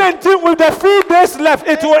 terminer. 2019 with the few days left,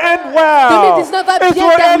 it will end well. 2019 va It bien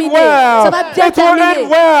will end terminer. well. Ça va bien It will terminer. end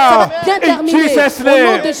well. Ça va bien In terminer. Jesus' Au nom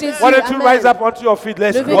name. de Jésus. Why don't you Amen. rise up onto your feet?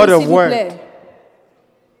 Let's Levez-vous, go. What a s'il vous word. plaît.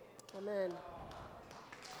 Amen.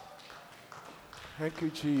 Thank you,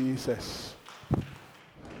 Jesus.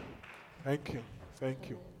 Thank you. Thank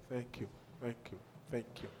you. Thank you. Thank you. Thank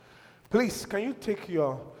you. Please, can you take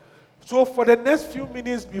your... So for the next few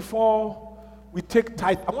minutes before we take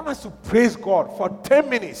tithe, I want us to praise God for 10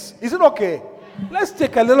 minutes. Is it okay? Let's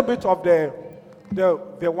take a little bit of the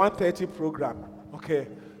 1:30 program. Okay.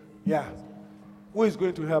 Yeah. Who is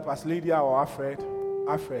going to help us, Lydia or Alfred?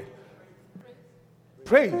 Alfred.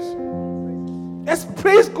 Praise. Let's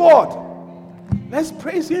praise God. Let's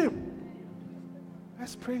praise Him.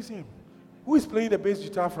 Let's praise Him. Who is playing the bass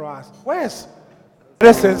guitar for us? Where's?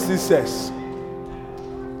 Brothers and sisters,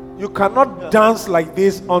 you cannot dance like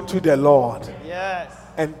this unto the Lord. Yes.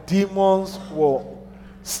 And demons will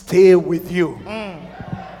stay with you.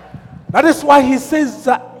 That is why He says,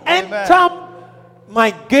 enter my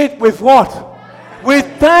gate with what? With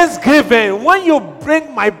thanksgiving. When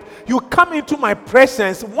you come into my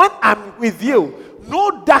presence, when I'm with you,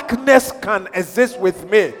 no darkness can exist with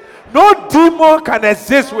me. No demon can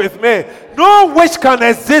exist with me. No witch can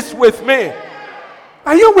exist with me.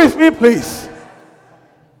 Are you with me, please?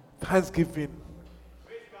 Thanksgiving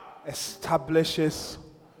establishes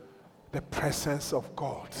the presence of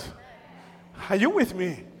God. Are you with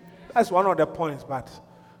me? That's one of the points, but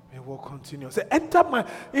we will continue. Say, enter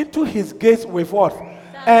into His gates with what?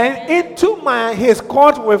 And into His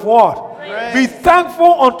court with what? Praise. Be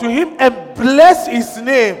thankful unto Him and bless His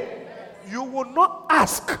name. You will not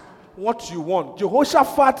ask what you want.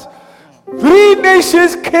 Jehoshaphat, 3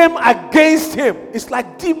 nations came against him. It's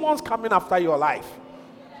like demons coming after your life.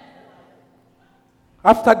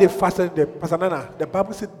 After they fasted, the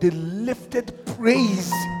Bible said they lifted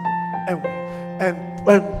praise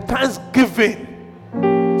and thanksgiving.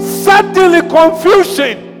 Suddenly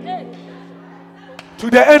confusion to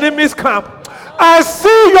the enemy's camp. I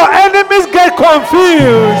see your enemies get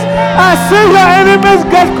confused. I see your enemies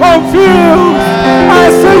get confused. I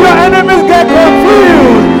see your enemies get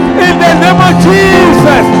confused. In the name of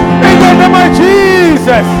Jesus. In the name of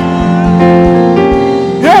Jesus.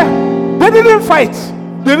 Yeah, they didn't fight.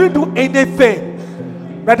 They didn't do anything.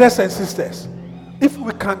 Brothers and sisters, if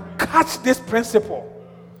we can catch this principle,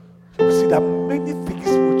 you will see that many things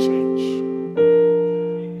will change.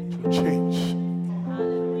 It will change.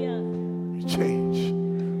 It will change.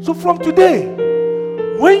 So from today,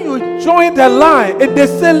 when you join the line and they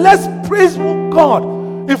say, let's praise God.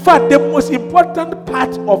 In fact, the most important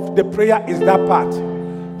part of the prayer is that part.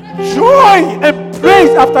 Joy and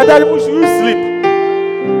praise. After that, you sleep.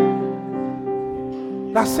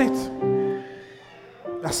 That's it.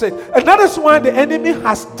 That's it. And that is why the enemy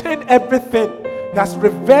has turned everything. He has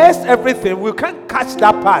reversed everything. We can't catch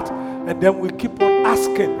that part. And then we keep on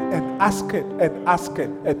asking and asking and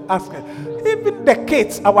asking and asking. Even the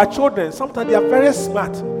kids, our children, sometimes they are very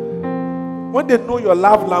smart. When they know your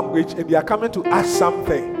love language and they are coming to ask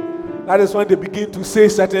something, that is when they begin to say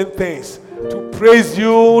certain things, to praise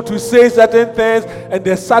you, to say certain things, and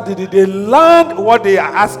then suddenly they learn what they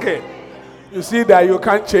are asking. You see that you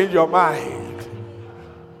can't change your mind.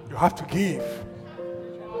 You have to give.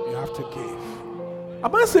 You have to give.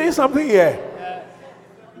 Am I saying something here?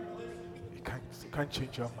 You can't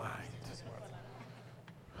change your mind.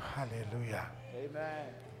 Hallelujah. Amen.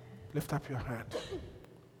 Lift up your hand.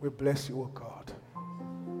 We bless you, O God.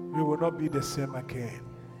 We will not be the same again.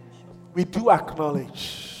 We do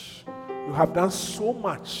acknowledge you have done so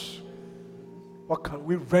much. What can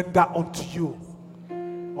we render unto you?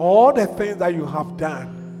 All the things that you have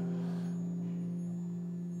done.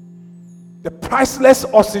 The priceless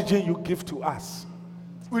oxygen you give to us.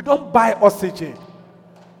 We don't buy oxygen.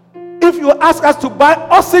 If you ask us to buy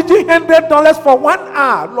oxygen $100 for 1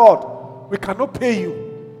 hour, Lord, we cannot pay you.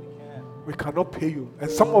 We cannot pay you. And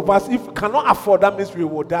some of us, if we cannot afford, that means we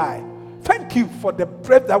will die. Thank you for the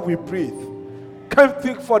breath that we breathe. Thank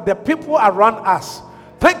you for the people around us.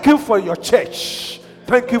 Thank you for your church.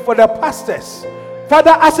 Thank you for the pastors.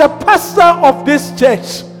 Father, as a pastor of this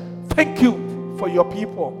church, thank you for your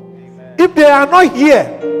people. Amen. If they are not here,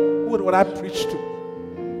 who would I preach to?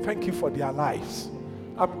 Thank you for their lives.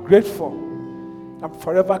 I'm grateful. I'm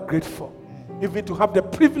forever grateful. Even to have the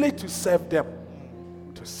privilege to serve them.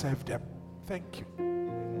 To serve them. Thank you.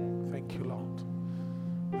 Thank you, Lord.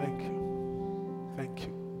 Thank you. Thank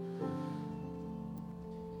you.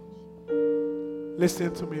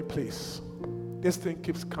 Listen to me, please. This thing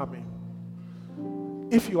keeps coming.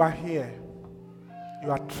 If you are here,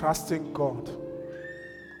 you are trusting God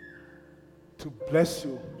to bless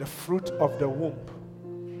you, the fruit of the womb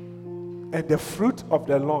and the fruit of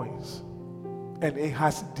the loins, and it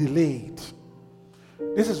has delayed.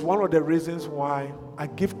 This is one of the reasons why I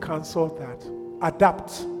give counsel that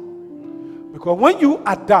adapt. Because when you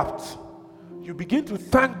adapt, you begin to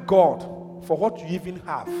thank God for what you even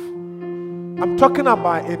have. I'm talking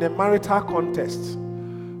about in a marital context.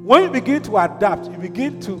 When you begin to adapt, you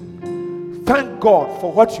begin to thank God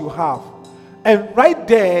for what you have. And right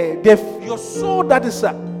there, your soul that is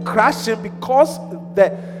crashing because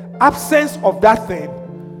the absence of that thing,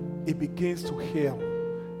 it begins to heal.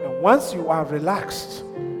 And once you are relaxed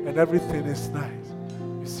and everything is nice,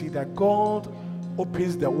 you see that God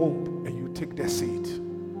opens the womb and you take the seed.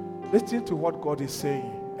 Listen to what God is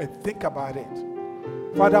saying and think about it.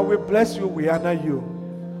 Father, we bless you, we honor you.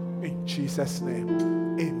 In Jesus' name,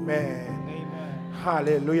 amen. Amen.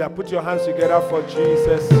 Hallelujah. Put your hands together for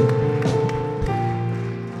Jesus.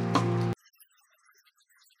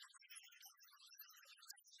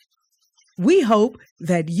 We hope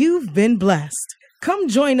that you've been blessed. Come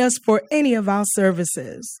join us for any of our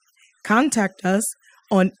services. Contact us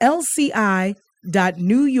on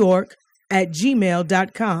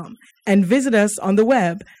lci.newyork@gmail.com and visit us on the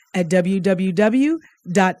web at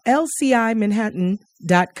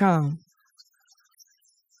www.lcimanhattan.com.